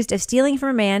accused of stealing from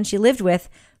a man she lived with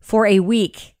for a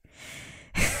week.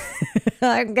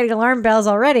 I'm getting alarm bells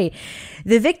already.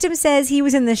 The victim says he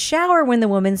was in the shower when the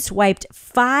woman swiped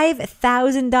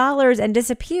 $5,000 and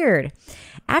disappeared.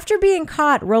 After being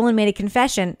caught, Rowland made a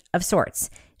confession of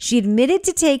sorts. She admitted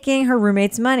to taking her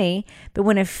roommate's money, but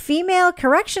when a female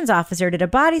corrections officer did a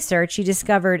body search, she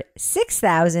discovered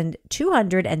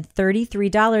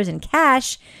 $6,233 in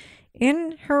cash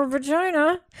in her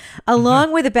vagina,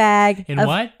 along with a bag. In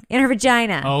what? In her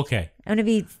vagina. Oh, okay. I'm going to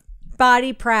be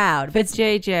body proud. It's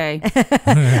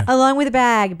JJ. Along with a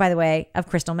bag, by the way, of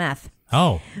crystal meth.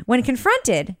 Oh. When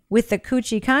confronted with the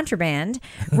coochie contraband,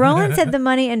 Rowland said the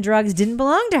money and drugs didn't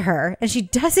belong to her, and she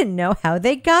doesn't know how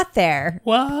they got there.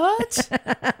 What?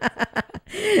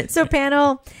 So,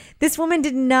 panel, this woman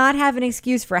did not have an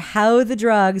excuse for how the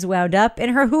drugs wound up in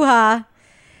her hoo-ha.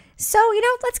 So,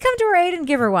 let's come to her aid and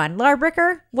give her one. Laura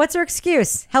Bricker, what's her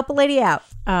excuse? Help a lady out.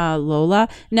 Lola?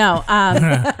 No.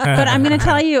 But I'm going to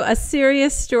tell you a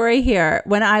serious story here.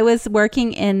 When I was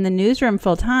working in the newsroom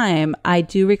full time, I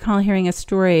do recall hearing a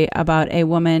story about a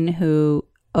woman who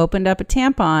opened up a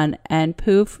tampon and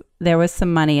poof, there was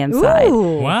some money inside.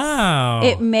 Ooh. Wow.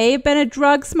 It may have been a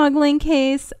drug smuggling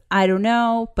case. I don't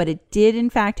know, but it did in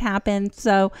fact happen.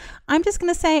 So I'm just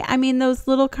going to say, those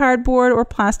little cardboard or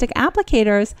plastic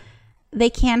applicators, they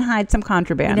can hide some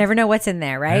contraband. You never know what's in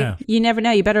there, right? Yeah. You never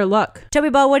know. You better look. Toby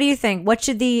Ball, what do you think? What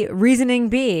should the reasoning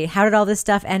be? How did all this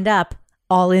stuff end up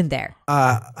all in there?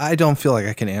 I don't feel like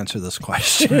I can answer this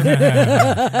question. Toby,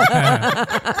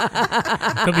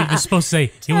 you're supposed to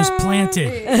say, it was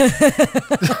planted.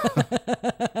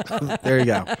 There you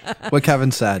go. What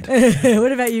Kevin said.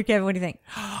 What about you, Kevin? What do you think?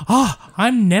 Oh,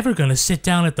 I'm never going to sit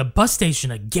down at the bus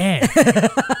station again.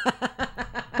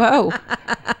 Whoa.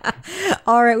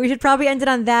 All right, we should probably end it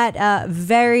on that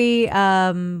very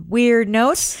weird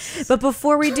note. But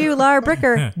before we do, Laura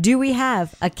Bricker, do we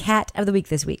have a cat of the week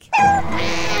this week?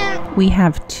 We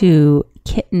have 2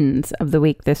 kittens of the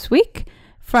week this week.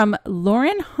 From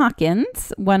Lauren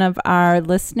Hawkins, one of our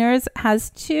listeners has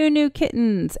 2 new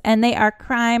kittens, and they are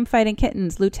crime-fighting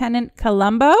kittens, Lieutenant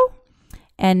Columbo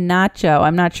and Nacho.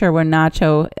 I'm not sure where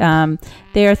Nacho.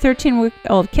 They are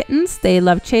 13-week-old kittens. They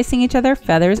love chasing each other,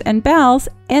 feathers and bells,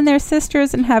 and they're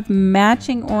sisters and have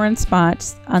matching orange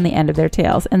spots on the end of their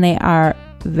tails, and they are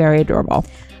very adorable.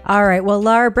 All right. Well,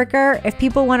 Laura Bricker, if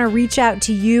people want to reach out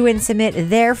to you and submit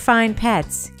their fine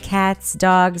pets, cats,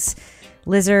 dogs,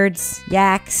 lizards,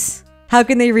 yaks, how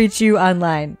can they reach you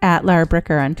online? At Laura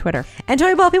Bricker on Twitter. And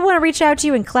Toby Ball, people want to reach out to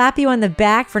you and clap you on the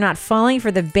back for not falling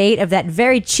for the bait of that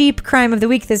very cheap crime of the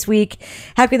week this week.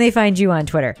 How can they find you on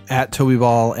Twitter? At Toby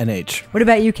Ball NH. What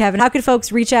about you, Kevin? How can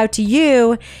folks reach out to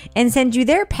you and send you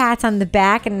their pats on the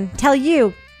back and tell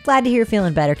you, glad to hear you're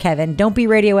feeling better, Kevin. Don't be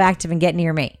radioactive and get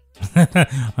near me.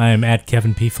 I am at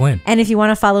Kevin P. Flynn. And if you want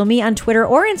to follow me on Twitter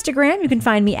or Instagram, you can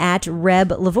find me at Reb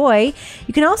Lavoie.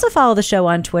 You can also follow the show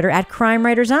on Twitter at Crime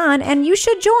Writers On, and you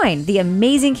should join the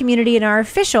amazing community in our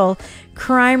official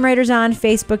Crime Writers On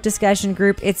Facebook discussion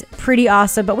group. It's pretty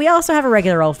awesome, but we also have a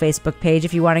regular old Facebook page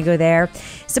if you want to go there.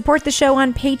 Support the show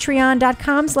on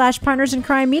patreon.com/Partners in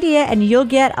Crime Media, and you'll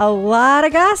get a lot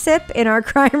of gossip in our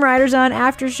Crime Writers On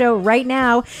after show right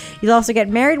now. You'll also get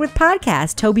Married with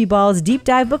Podcast, Toby Ball's Deep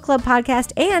Dive Book Club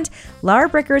podcast, and Laura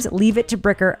Bricker's Leave It to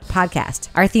Bricker podcast.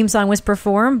 Our theme song was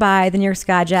performed by the New York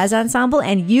Ska Jazz Ensemble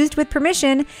and used with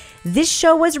permission. This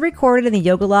show was recorded in the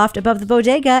Yoga Loft above the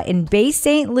Bodega in Bay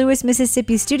St. Louis,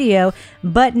 Mississippi studio,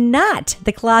 but not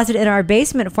the closet in our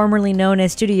basement, formerly known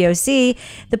as Studio C,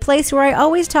 the place where I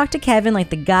always talk to Kevin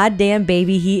like the goddamn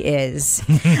baby he is.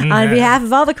 On behalf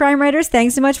of all the crime writers,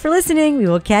 thanks so much for listening. We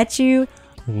will catch you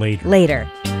later.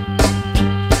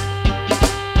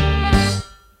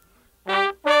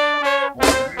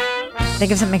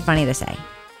 Think of something funny to say.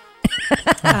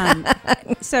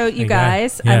 So you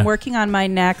guys, I'm working on my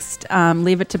next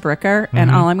Leave It to Bricker,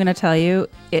 and all I'm going to tell you,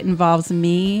 it involves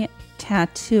me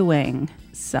tattooing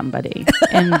somebody.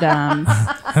 And I'm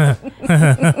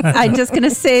just going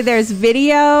to say there's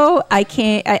video. I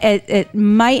can't. It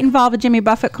might involve a Jimmy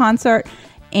Buffett concert,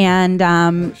 and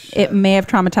it may have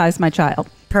traumatized my child.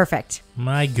 Perfect.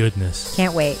 My goodness.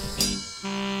 Can't wait.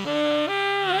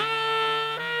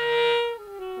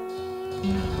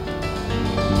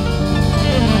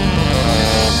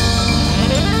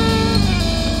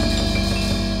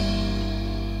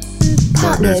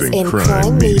 Partners in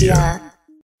Crime Media.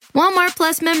 Walmart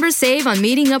Plus members save on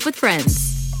meeting up with friends.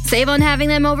 Save on having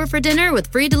them over for dinner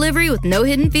with free delivery with no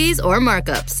hidden fees or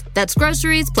markups. That's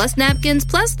groceries plus napkins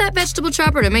plus that vegetable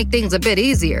chopper to make things a bit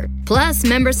easier. Plus,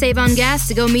 members save on gas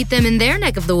to go meet them in their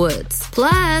neck of the woods.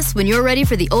 Plus, when you're ready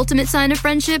for the ultimate sign of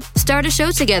friendship, start a show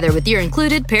together with your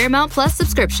included Paramount Plus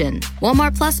subscription.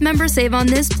 Walmart Plus members save on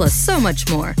this plus so much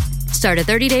more. Start a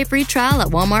 30-day free trial at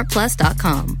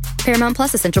walmartplus.com. Paramount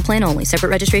Plus Essential Plan only. Separate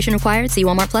registration required. See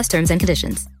Walmart Plus terms and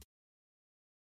conditions.